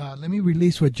ours, let me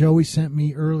release what Joey sent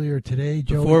me earlier today.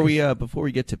 Before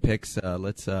we get to picks,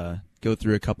 let's go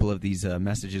through a couple of these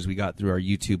messages we got through our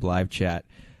YouTube live chat.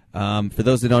 For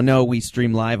those that don't know, we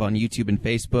stream live on YouTube and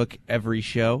Facebook every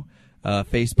show.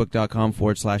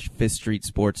 Facebook.com/Fifth Street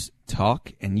Sports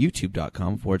Talk and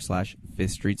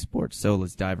YouTube.com/Fifth Street Sports. So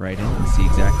let's dive right in and see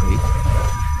exactly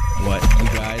what you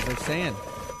guys are saying.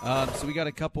 So we got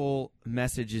a couple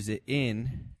messages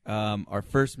in. Our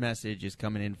first message is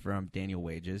coming in from Daniel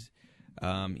Wages.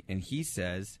 And he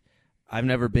says, I've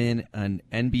never been an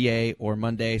NBA or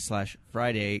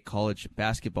Monday/Friday college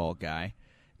basketball guy.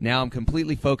 Now I'm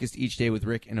completely focused each day with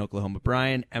Rick and Oklahoma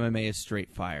Brian. MMA is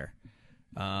straight fire.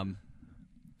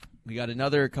 We got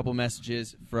another couple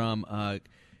messages from,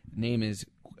 name is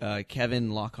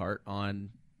Kevin Lockhart on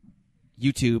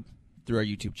YouTube, through our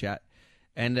YouTube chat.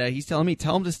 And he's telling me,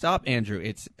 tell him to stop, Andrew.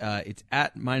 It's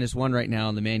at -1 right now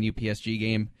in the Man U PSG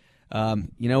game.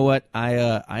 You know what? I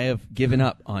have given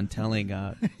up on telling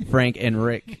Frank and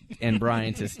Rick and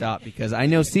Brian to stop, because I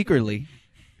know secretly,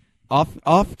 off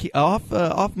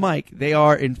mic, they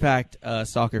are in fact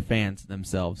soccer fans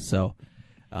themselves. So,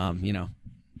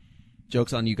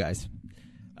 jokes on you guys.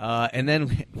 And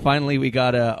then finally we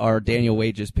got our Daniel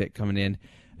Wages pick coming in.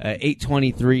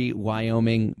 823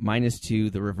 Wyoming -2.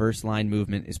 The reverse line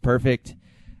movement is perfect.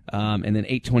 And then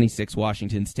 826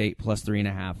 Washington State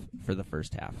 +3.5 for the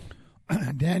first half.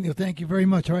 Daniel, thank you very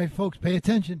much. All right, folks, pay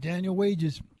attention. Daniel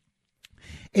Wages,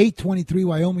 823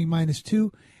 Wyoming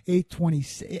 -2.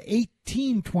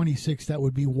 1826, that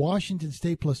would be Washington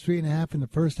State +3.5 in the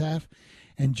first half.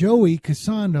 And Joey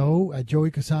Casano at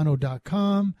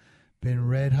joeycasano.com, been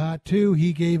red hot too.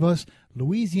 He gave us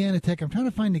Louisiana Tech. I'm trying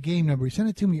to find the game number. He sent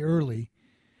it to me early.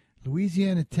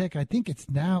 Louisiana Tech, I think it's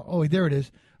now. Oh, there it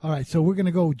is. All right, so we're going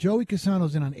to go. Joey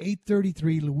Casano's in on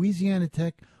 833, Louisiana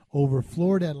Tech over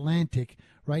Florida Atlantic.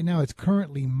 Right now it's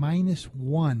currently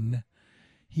 -1.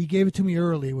 He gave it to me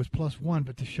early. It was +1,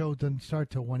 but the show doesn't start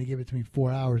till 1. He gave it to me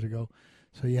 4 hours ago.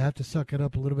 So you have to suck it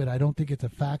up a little bit. I don't think it's a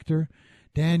factor.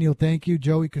 Daniel, thank you.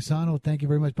 Joey Casano, thank you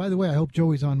very much. By the way, I hope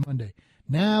Joey's on Monday.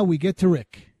 Now we get to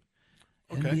Rick.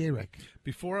 Okay. NBA Rick.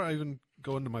 Before I even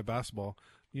go into my basketball,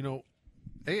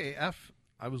 AAF,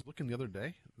 I was looking the other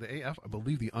day. The AAF, I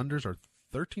believe the unders are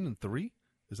 13-3.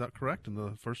 Is that correct in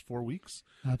the first 4 weeks?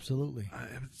 Absolutely.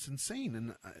 It's insane.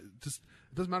 And it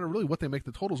doesn't matter really what they make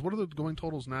the totals. What are the going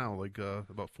totals now? Like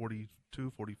about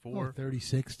 42, 44?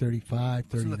 36, 35, 39.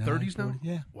 It's in the 30s now? 40,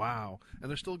 yeah. Wow. And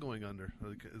they're still going under.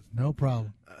 No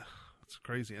problem. It's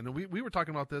crazy. And we were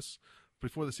talking about this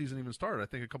before the season even started. I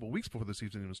think a couple of weeks before the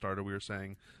season even started, we were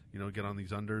saying, get on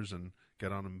these unders and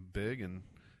get on them big. And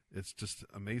it's just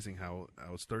amazing how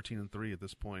it's 13-3 at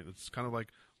this point. It's kind of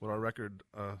like what our record,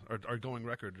 our going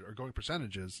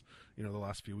percentage is. The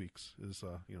last few weeks is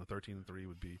 13-3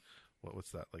 would be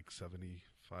what's that, like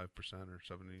 75% or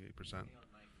 78%.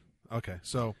 Okay,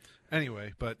 so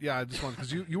anyway, but yeah, I just wanted,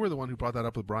 because you were the one who brought that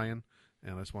up with Brian,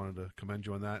 and I just wanted to commend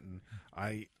you on that. And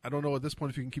I don't know at this point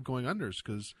if you can keep going unders,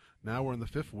 because now we're in the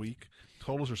 5th week.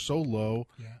 Totals are so low,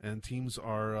 and teams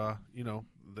are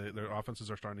their offenses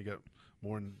are starting to get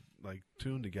more in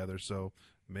tuned together. So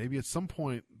maybe at some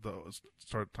point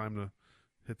start time to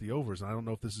hit the overs. And I don't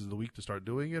know if this is the week to start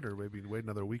doing it, or maybe wait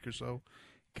another week or so.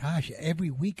 Gosh, every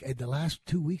week, the last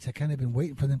 2 weeks, I kind of been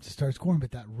waiting for them to start scoring.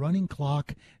 But that running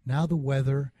clock, now the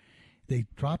weather, they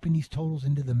dropping these totals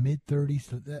into the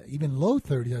mid-30s, even low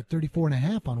 30s,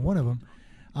 34.5 on one of them.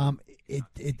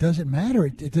 it doesn't matter.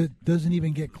 It doesn't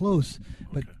even get close.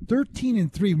 But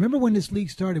 13-3. Remember when this league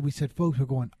started? We said, folks, we're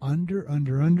going under.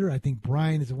 I think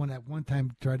Brian is the one that one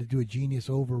time tried to do a genius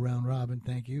over round robin.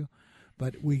 Thank you.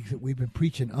 But we've been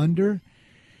preaching under.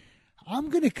 I'm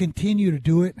going to continue to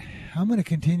do it.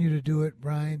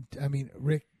 Brian. I mean,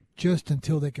 Rick, just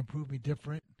until they can prove me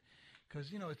different.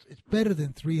 Because, it's better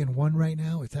than 3-1 right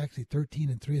now. It's actually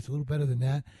 13-3. It's a little better than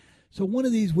that. So one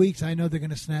of these weeks, I know they're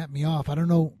going to snap me off. I don't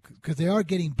know, because they are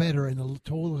getting better and the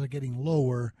totals are getting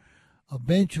lower.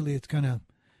 Eventually, it's gonna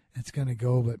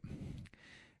go. But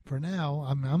for now,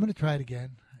 I'm going to try it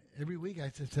again. Every week,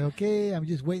 I say, okay, I'm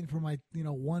just waiting for my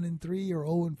 1-3 or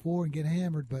 0-4 and get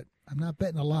hammered. But I'm not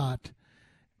betting a lot.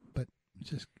 But it's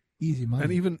just easy money.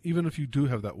 And even if you do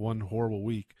have that one horrible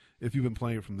week, if you've been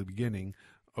playing it from the beginning,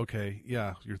 okay,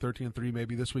 yeah, you're 13-3.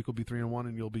 Maybe this week will be 3-1,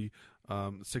 and you'll be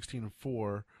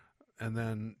 16-4. And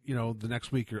then, the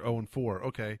next week you're 0-4.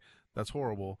 Okay, that's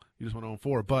horrible. You just went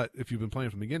 0-4. But if you've been playing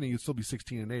from the beginning, you'd still be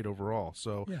 16-8 overall.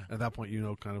 So at that point,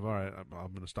 kind of, all right, I'm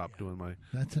going to stop doing my.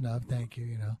 That's enough. Thank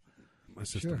you. My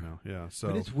system now. Yeah. So.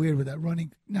 But it's weird with that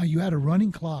running. Now you had a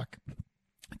running clock.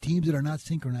 Teams that are not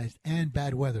synchronized and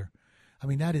bad weather. I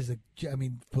mean, that is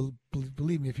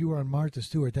believe me, if you were on Martha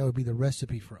Stewart, that would be the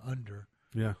recipe for under.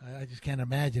 Yeah. I just can't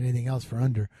imagine anything else for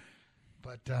under.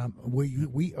 But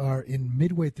we are in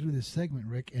midway through this segment,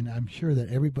 Rick, and I'm sure that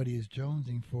everybody is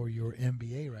jonesing for your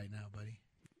NBA right now, buddy.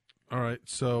 All right.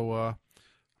 So, all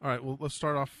right. Well, let's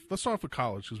start off with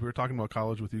college, because we were talking about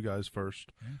college with you guys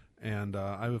first, and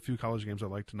I have a few college games I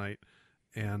like tonight,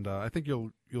 and I think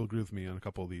you'll agree with me on a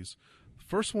couple of these.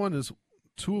 First one is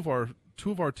two of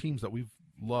our teams that we've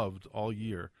loved all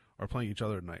year are playing each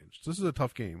other tonight. This is a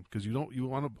tough game because you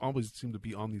want to always seem to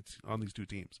be on these two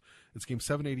teams. It's game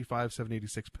 785,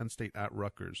 786, Penn State at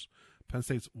Rutgers. Penn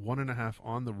State's 1.5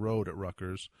 on the road at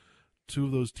Rutgers. Two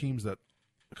of those teams that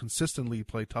consistently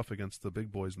play tough against the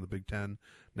big boys in the Big Ten.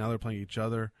 Now they're playing each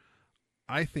other.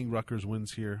 I think Rutgers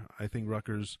wins here. I think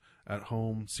Rutgers at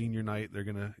home, senior night, they're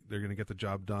gonna get the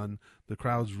job done. The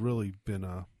crowd's really been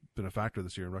a factor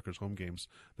this year in Rutgers home games.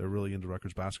 They're really into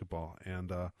Rutgers basketball,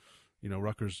 and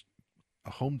Rutgers,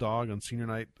 a home dog on senior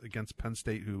night against Penn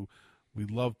State, who we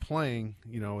love playing,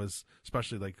 as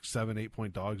especially like 7-8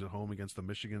 point dogs at home against the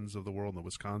Michigans of the world and the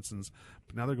Wisconsins.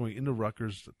 But now they're going into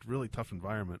Rutgers, a really tough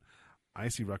environment. I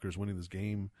see Rutgers winning this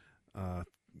game,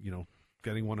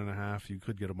 getting 1.5. You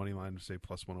could get a money line to say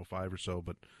plus 105 or so,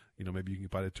 but maybe you can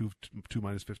buy a 2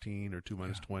 minus 15 or 2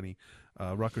 minus 20.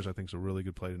 Rutgers, I think, is a really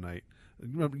good play tonight.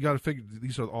 You got to figure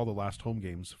these are all the last home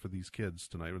games for these kids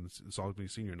tonight. It's all going to be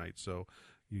senior night, so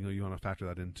you want to factor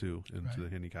that into the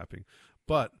handicapping.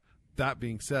 But that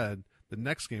being said, the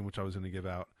next game which I was going to give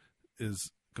out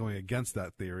is going against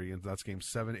that theory, and that's game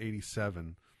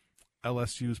 787.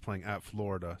 LSU is playing at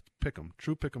Florida.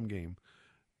 True pick'em game.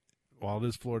 While it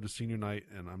is Florida's senior night,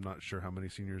 and I'm not sure how many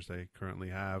seniors they currently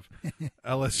have,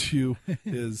 LSU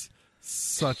is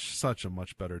such a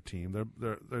much better team.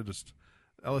 They're just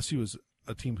LSU is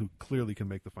a team who clearly can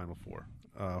make the Final Four.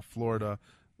 Florida,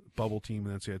 bubble team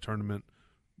in the NCAA tournament.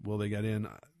 Will they get in?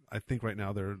 I think right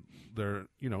now they're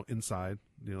inside.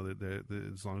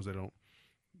 As long as they don't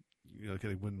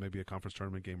they win maybe a conference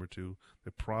tournament game or two,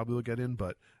 they probably will get in.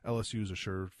 But LSU is a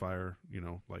surefire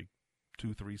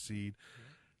 2-3 seed.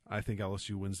 I think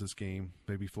LSU wins this game.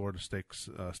 Maybe Florida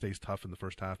stays tough in the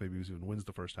first half. Maybe even wins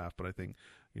the first half. But I think,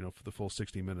 for the full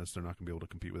 60 minutes, they're not going to be able to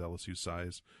compete with LSU's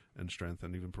size and strength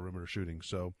and even perimeter shooting.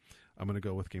 So I'm going to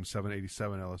go with game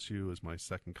 787 LSU as my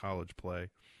second college play.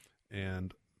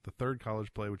 And the third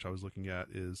college play, which I was looking at,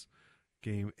 is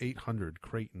game 800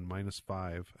 Creighton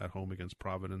 -5 at home against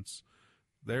Providence.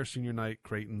 Their senior night,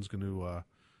 Creighton's going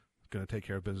to take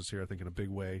care of business here, I think, in a big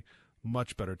way.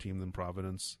 Much better team than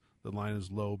Providence. The line is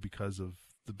low because of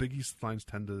the Big East lines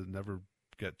tend to never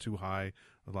get too high.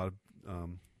 A lot of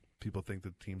people think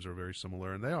that teams are very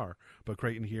similar, and they are. But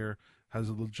Creighton here has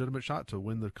a legitimate shot to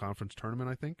win the conference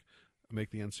tournament, I think, make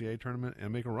the NCAA tournament,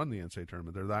 and make a run the NCAA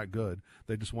tournament. They're that good.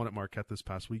 They just won at Marquette this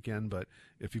past weekend, but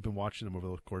if you've been watching them over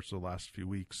the course of the last few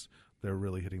weeks, they're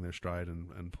really hitting their stride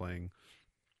and playing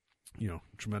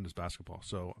tremendous basketball.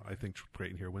 So I think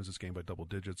Creighton here wins this game by double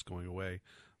digits going away.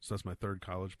 So that's my third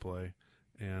college play.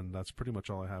 And that's pretty much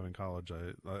all I have in college.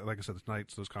 Like I said,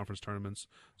 tonight's those conference tournaments,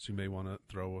 so you may want to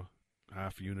throw a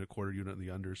half unit, quarter unit in the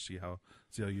under, see how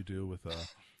you do with the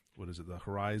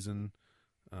Horizon,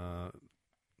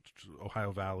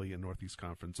 Ohio Valley, and Northeast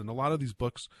Conference. And a lot of these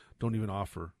books don't even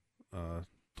offer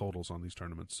totals on these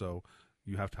tournaments, so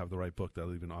you have to have the right book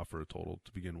that'll even offer a total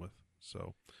to begin with.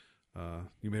 So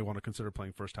You may want to consider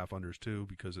playing first half unders too,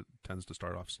 because it tends to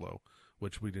start off slow,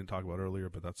 which we didn't talk about earlier,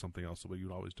 but that's something else that what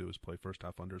you'd always do is play first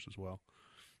half unders as well.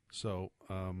 So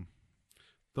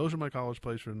those are my college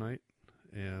plays for tonight.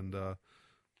 And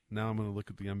now I'm going to look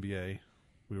at the NBA.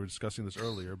 We were discussing this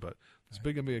earlier, but it's a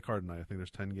big NBA card tonight. I think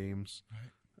there's 10 games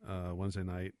Wednesday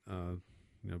night.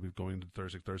 We're going to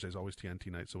Thursday. Thursday's always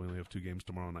TNT night, so we only have 2 games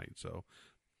tomorrow night. So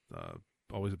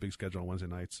always a big schedule on Wednesday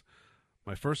nights.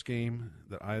 My first game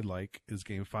that I like is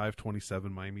Game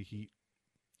 527, Miami Heat,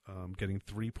 getting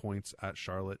 3 points at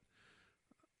Charlotte.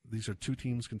 These are 2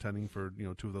 teams contending for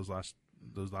 2 of those last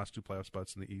 2 playoff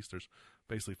spots in the East. There's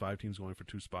basically 5 teams going for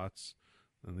 2 spots,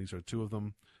 and these are 2 of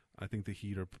them. I think the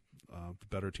Heat are the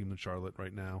better team than Charlotte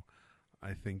right now.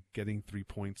 I think getting 3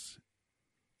 points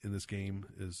in this game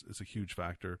is a huge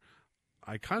factor.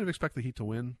 I kind of expect the Heat to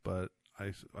win, but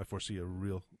I foresee a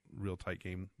real tight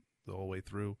game the whole way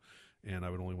through. And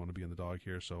I would only want to be in the dog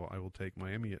here, so I will take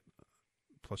Miami at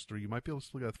 +3. You might be able to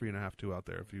look at 3.5 too out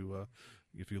there if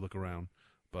you look around.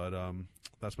 But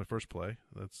that's my first play.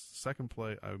 That's the second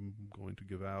play I'm going to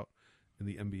give out in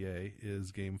the NBA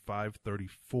is Game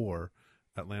 534,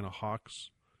 Atlanta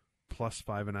Hawks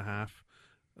 +5.5.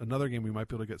 Another game we might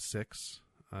be able to get 6.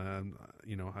 I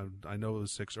know it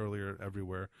was 6 earlier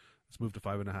everywhere. It's moved to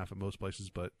 5.5 at most places,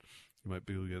 but you might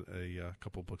be able to get a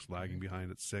couple books lagging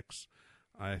behind at 6.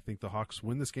 I think the Hawks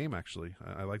win this game, actually.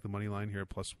 I like the money line here,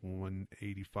 +185,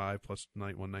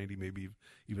 +190, maybe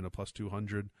even a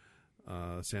 +200.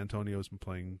 San Antonio's been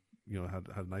playing, had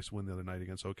a nice win the other night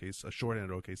against OKC, a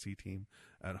shorthanded OKC team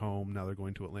at home. Now they're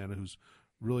going to Atlanta, who's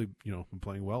really, been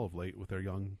playing well of late with their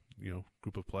young,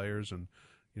 group of players. And,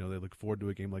 they look forward to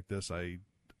a game like this. I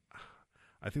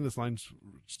think this line's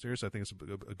serious. I think it's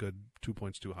a good 2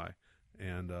 points too high.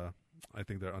 And I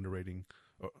think they're underrating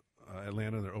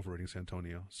Atlanta, and they're overrating San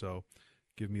Antonio. So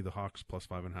give me the Hawks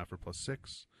 +5.5 or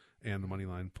 +6, and the money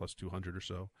line +200 or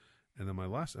so. And then my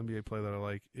last NBA play that I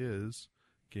like is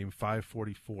Game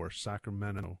 544,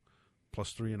 Sacramento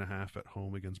 +3.5 at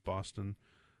home against Boston.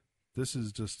 This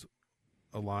is just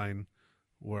a line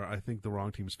where I think the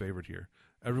wrong team's favored here.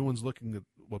 Everyone's looking at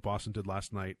what Boston did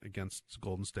last night against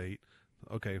Golden State.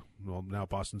 Okay, well, now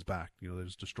Boston's back. They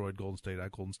just destroyed Golden State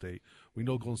at Golden State. We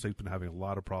know Golden State's been having a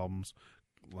lot of problems,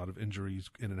 a lot of injuries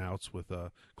in and outs with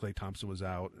Klay Thompson was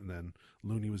out, and then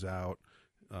Looney was out.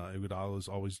 Iguodala is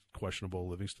always questionable.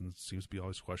 Livingston seems to be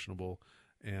always questionable.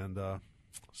 And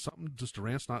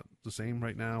Durant's not the same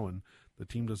right now, and the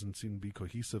team doesn't seem to be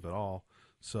cohesive at all.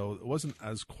 So it wasn't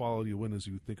as quality a win as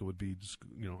you would think it would be, just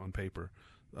on paper.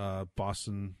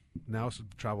 Boston now has to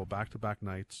travel back-to-back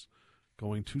nights,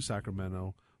 going to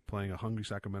Sacramento, playing a hungry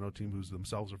Sacramento team who's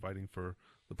themselves are fighting for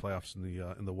the playoffs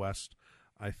in the West.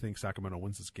 I think Sacramento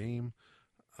wins this game.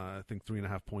 I think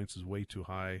 3.5 points is way too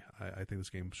high. I think this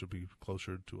game should be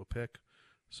closer to a pick.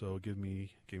 So give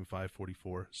me Game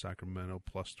 544, Sacramento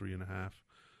 +3.5.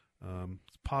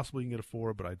 It's possible you can get a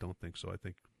 4, but I don't think so. I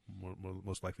think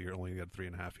most likely you're only going to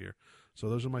get 3.5 here. So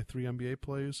those are my 3 NBA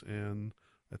plays, and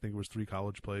I think it was 3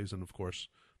 college plays, and of course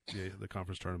the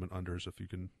conference tournament unders. If you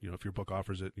can, if your book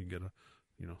offers it, you can get a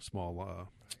small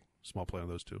play on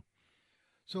those 2.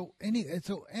 So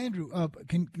Andrew,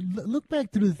 can look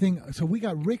back through the thing. So we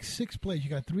got Rick's 6 plays. You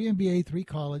got 3 NBA, 3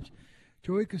 college.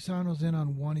 Joey Casano's in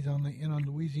on 1. He's in on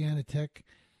Louisiana Tech,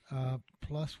 +1,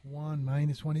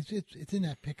 -1. It's in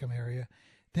that pick'em area.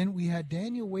 Then we had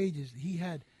Daniel Wages. He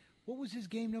had, what was his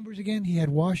game numbers again? He had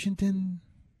Washington.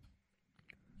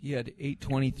 He had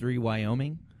 823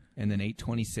 Wyoming, and then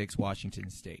 826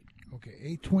 Washington State. Okay,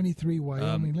 823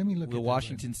 Wyoming. Let me look at the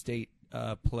Washington State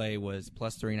play was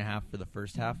 +3.5 for the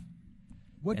first half.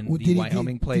 What and did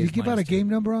Wyoming play did he give out a game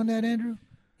number on that, Andrew?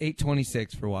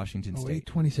 826 for Washington State.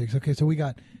 826. Okay, so we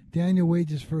got Daniel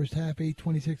Wages first half,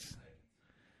 826.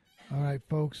 All right,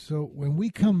 folks. So when we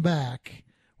come back,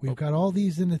 we've got all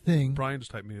these in the thing. Brian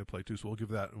just typed me a play too, so we'll give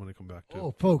that when they come back too.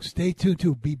 Oh, folks, stay tuned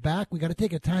too. Be back. We got to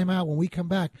take a timeout when we come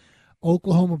back.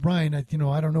 Oklahoma Brian, I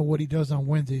don't know what he does on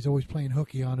Wednesday. He's always playing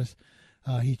hooky on us.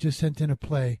 He just sent in a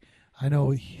play. I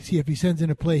know. See, if he sends in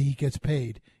a play, he gets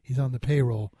paid. He's on the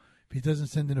payroll. If he doesn't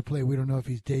send in a play, we don't know if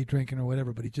he's day drinking or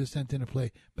whatever, but he just sent in a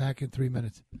play. Back in 3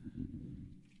 minutes.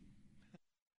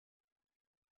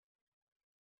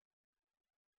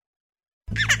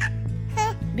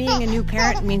 Being a new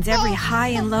parent means every high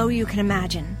and low you can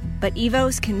imagine. But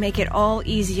Evos can make it all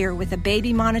easier with a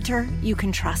baby monitor you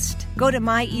can trust. Go to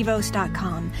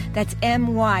myevos.com, that's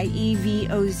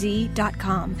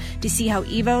MYEVOZ.com, to see how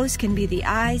Evos can be the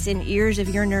eyes and ears of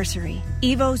your nursery.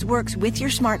 Evos works with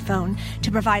your smartphone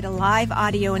to provide a live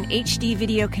audio and HD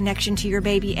video connection to your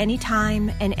baby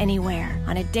anytime and anywhere.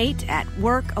 On a date, at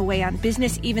work, away on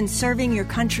business, even serving your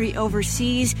country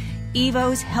overseas,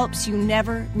 Evos helps you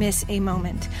never miss a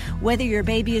moment. Whether your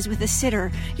baby is with a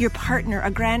sitter, your partner, a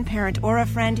grandparent, or a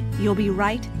friend, you'll be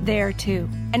right there too.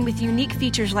 And with unique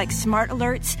features like smart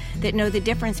alerts that know the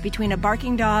difference between a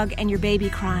barking dog and your baby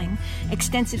crying,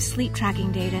 extensive sleep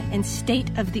tracking data, and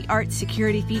state-of-the-art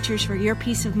security features for your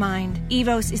peace of mind,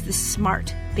 Evos is the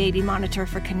smart baby monitor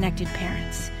for connected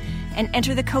parents. And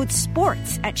enter the code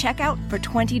SPORTS at checkout for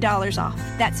 $20 off.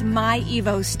 That's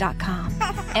myevos.com.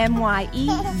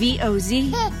 MYEVOZ.com.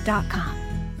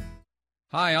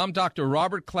 Hi, I'm Dr.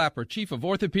 Robert Clapper, Chief of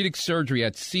Orthopedic Surgery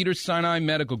at Cedars-Sinai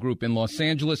Medical Group in Los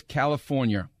Angeles,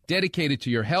 California. Dedicated to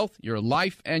your health, your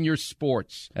life, and your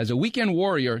sports. As a weekend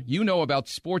warrior, you know about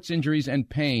sports injuries and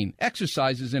pain.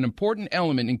 Exercise is an important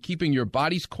element in keeping your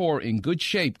body's core in good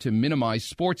shape to minimize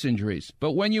sports injuries.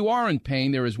 But when you are in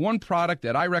pain, there is one product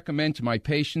that I recommend to my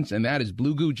patients, and that is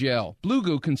Blue Goo Gel. Blue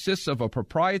Goo consists of a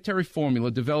proprietary formula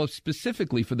developed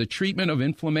specifically for the treatment of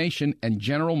inflammation and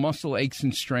general muscle aches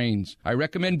and strains. I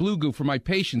recommend Blue Goo for my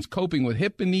patients coping with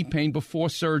hip and knee pain before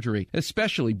surgery,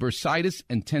 especially bursitis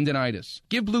and tendinitis.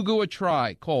 Give Blue Goo a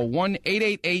try. Call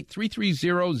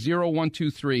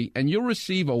 1-888-330-0123 and you'll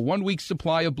receive a 1-week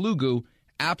supply of Blue Goo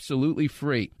absolutely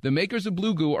free. The makers of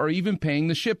Blue Goo are even paying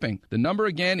the shipping. The number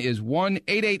again is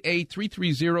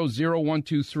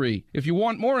 1-888-330-0123. If you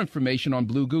want more information on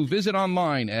Blue Goo, visit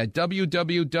online at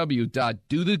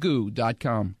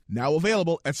www.dothegoo.com. Now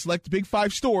available at select Big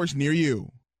 5 stores near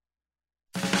you.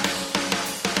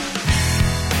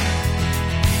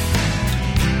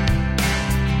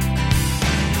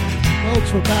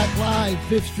 Folks, we're back live,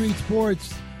 5th Street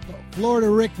Sports. Florida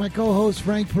Rick, my co-host,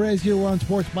 Frank Perez here. We're on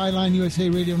Sports Byline USA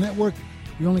Radio Network.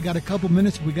 We only got a couple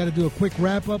minutes. We got to do a quick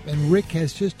wrap-up, and Rick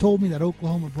has just told me that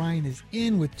Oklahoma Brian is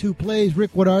in with 2 plays.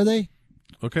 Rick, what are they?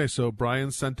 Okay, so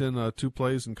Brian sent in 2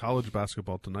 plays in college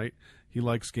basketball tonight. He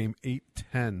likes game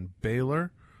 8-10,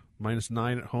 Baylor,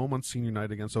 -9 at home on senior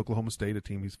night against Oklahoma State, a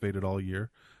team he's faded all year.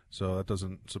 So that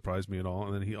doesn't surprise me at all.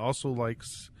 And then he also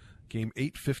likes game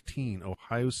 8-15,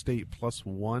 Ohio State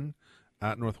 +1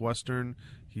 at Northwestern.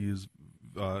 He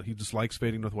dislikes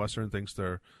fading Northwestern, thinks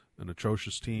they're an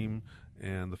atrocious team,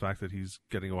 and the fact that he's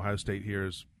getting Ohio State here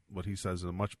is what he says is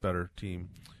a much better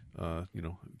team.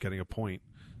 Getting a point,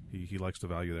 he likes the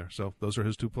value there. So those are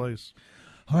his 2 plays.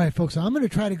 All right, folks, I'm going to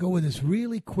try to go with this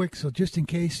really quick, so just in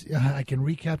case I can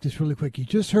recap this really quick. You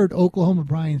just heard Oklahoma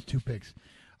Brian's 2 picks.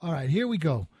 All right, here we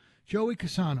go. Joey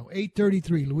Casano,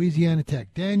 833, Louisiana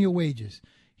Tech. Daniel Wages,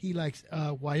 he likes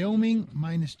Wyoming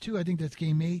 -2. I think that's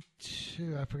game 8.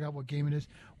 I forgot what game it is.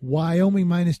 Wyoming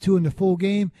 -2 in the full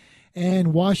game.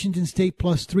 And Washington State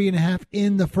 +3.5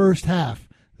 in the first half.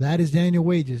 That is Daniel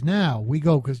Wages. Now we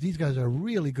go, because these guys are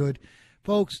really good.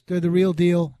 Folks, they're the real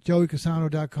deal.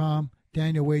 JoeyCasano.com.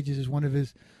 Daniel Wages is one of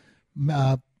his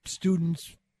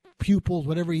students, pupils,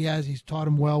 whatever he has. He's taught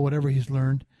him well, whatever he's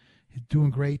learned. He's doing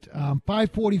great.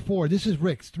 544. This is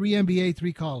Rick's. 3 NBA,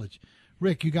 3 college.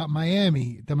 Rick, you got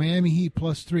Miami, the Miami Heat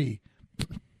 +3.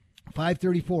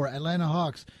 534. Atlanta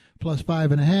Hawks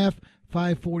 +5.5.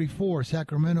 544.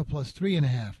 Sacramento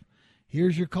 +3.5.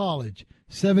 Here's your college.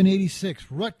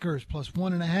 786. Rutgers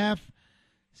 +1.5.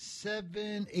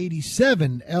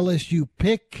 787. LSU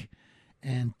pick.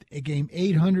 And a game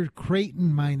 800.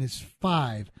 Creighton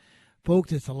 -5.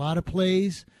 Folks, it's a lot of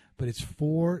plays. But it's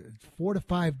four to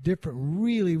five different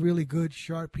really, really good,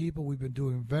 sharp people. We've been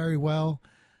doing very well.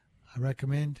 I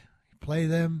recommend you play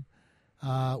them.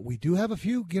 We do have a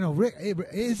few. Rick,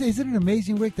 isn't it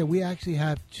amazing, Rick, that we actually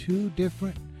have 2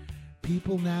 different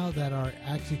people now that are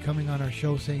actually coming on our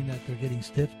show saying that they're getting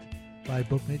stiffed by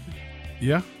bookmakers?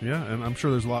 Yeah, and I'm sure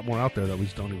there's a lot more out there that we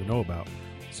just don't even know about.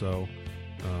 So,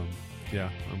 I'm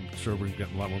sure we're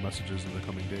getting a lot more messages in the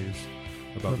coming days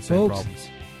about the same problems.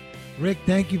 Rick,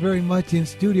 thank you very much in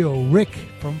studio. Rick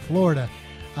from Florida.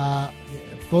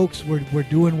 Folks, we're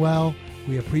doing well.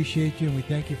 We appreciate you, and we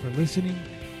thank you for listening.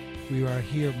 We are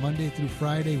here Monday through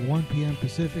Friday, 1 p.m.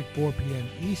 Pacific, 4 p.m.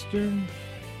 Eastern.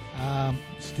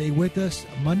 Stay with us.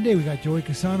 Monday, we got Joey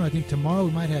Casano. I think tomorrow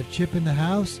we might have Chip in the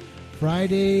house.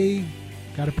 Friday,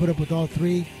 got to put up with all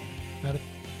 3. Got to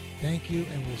thank you,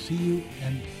 and we'll see you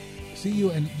and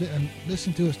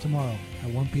listen to us tomorrow at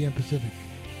 1 p.m. Pacific.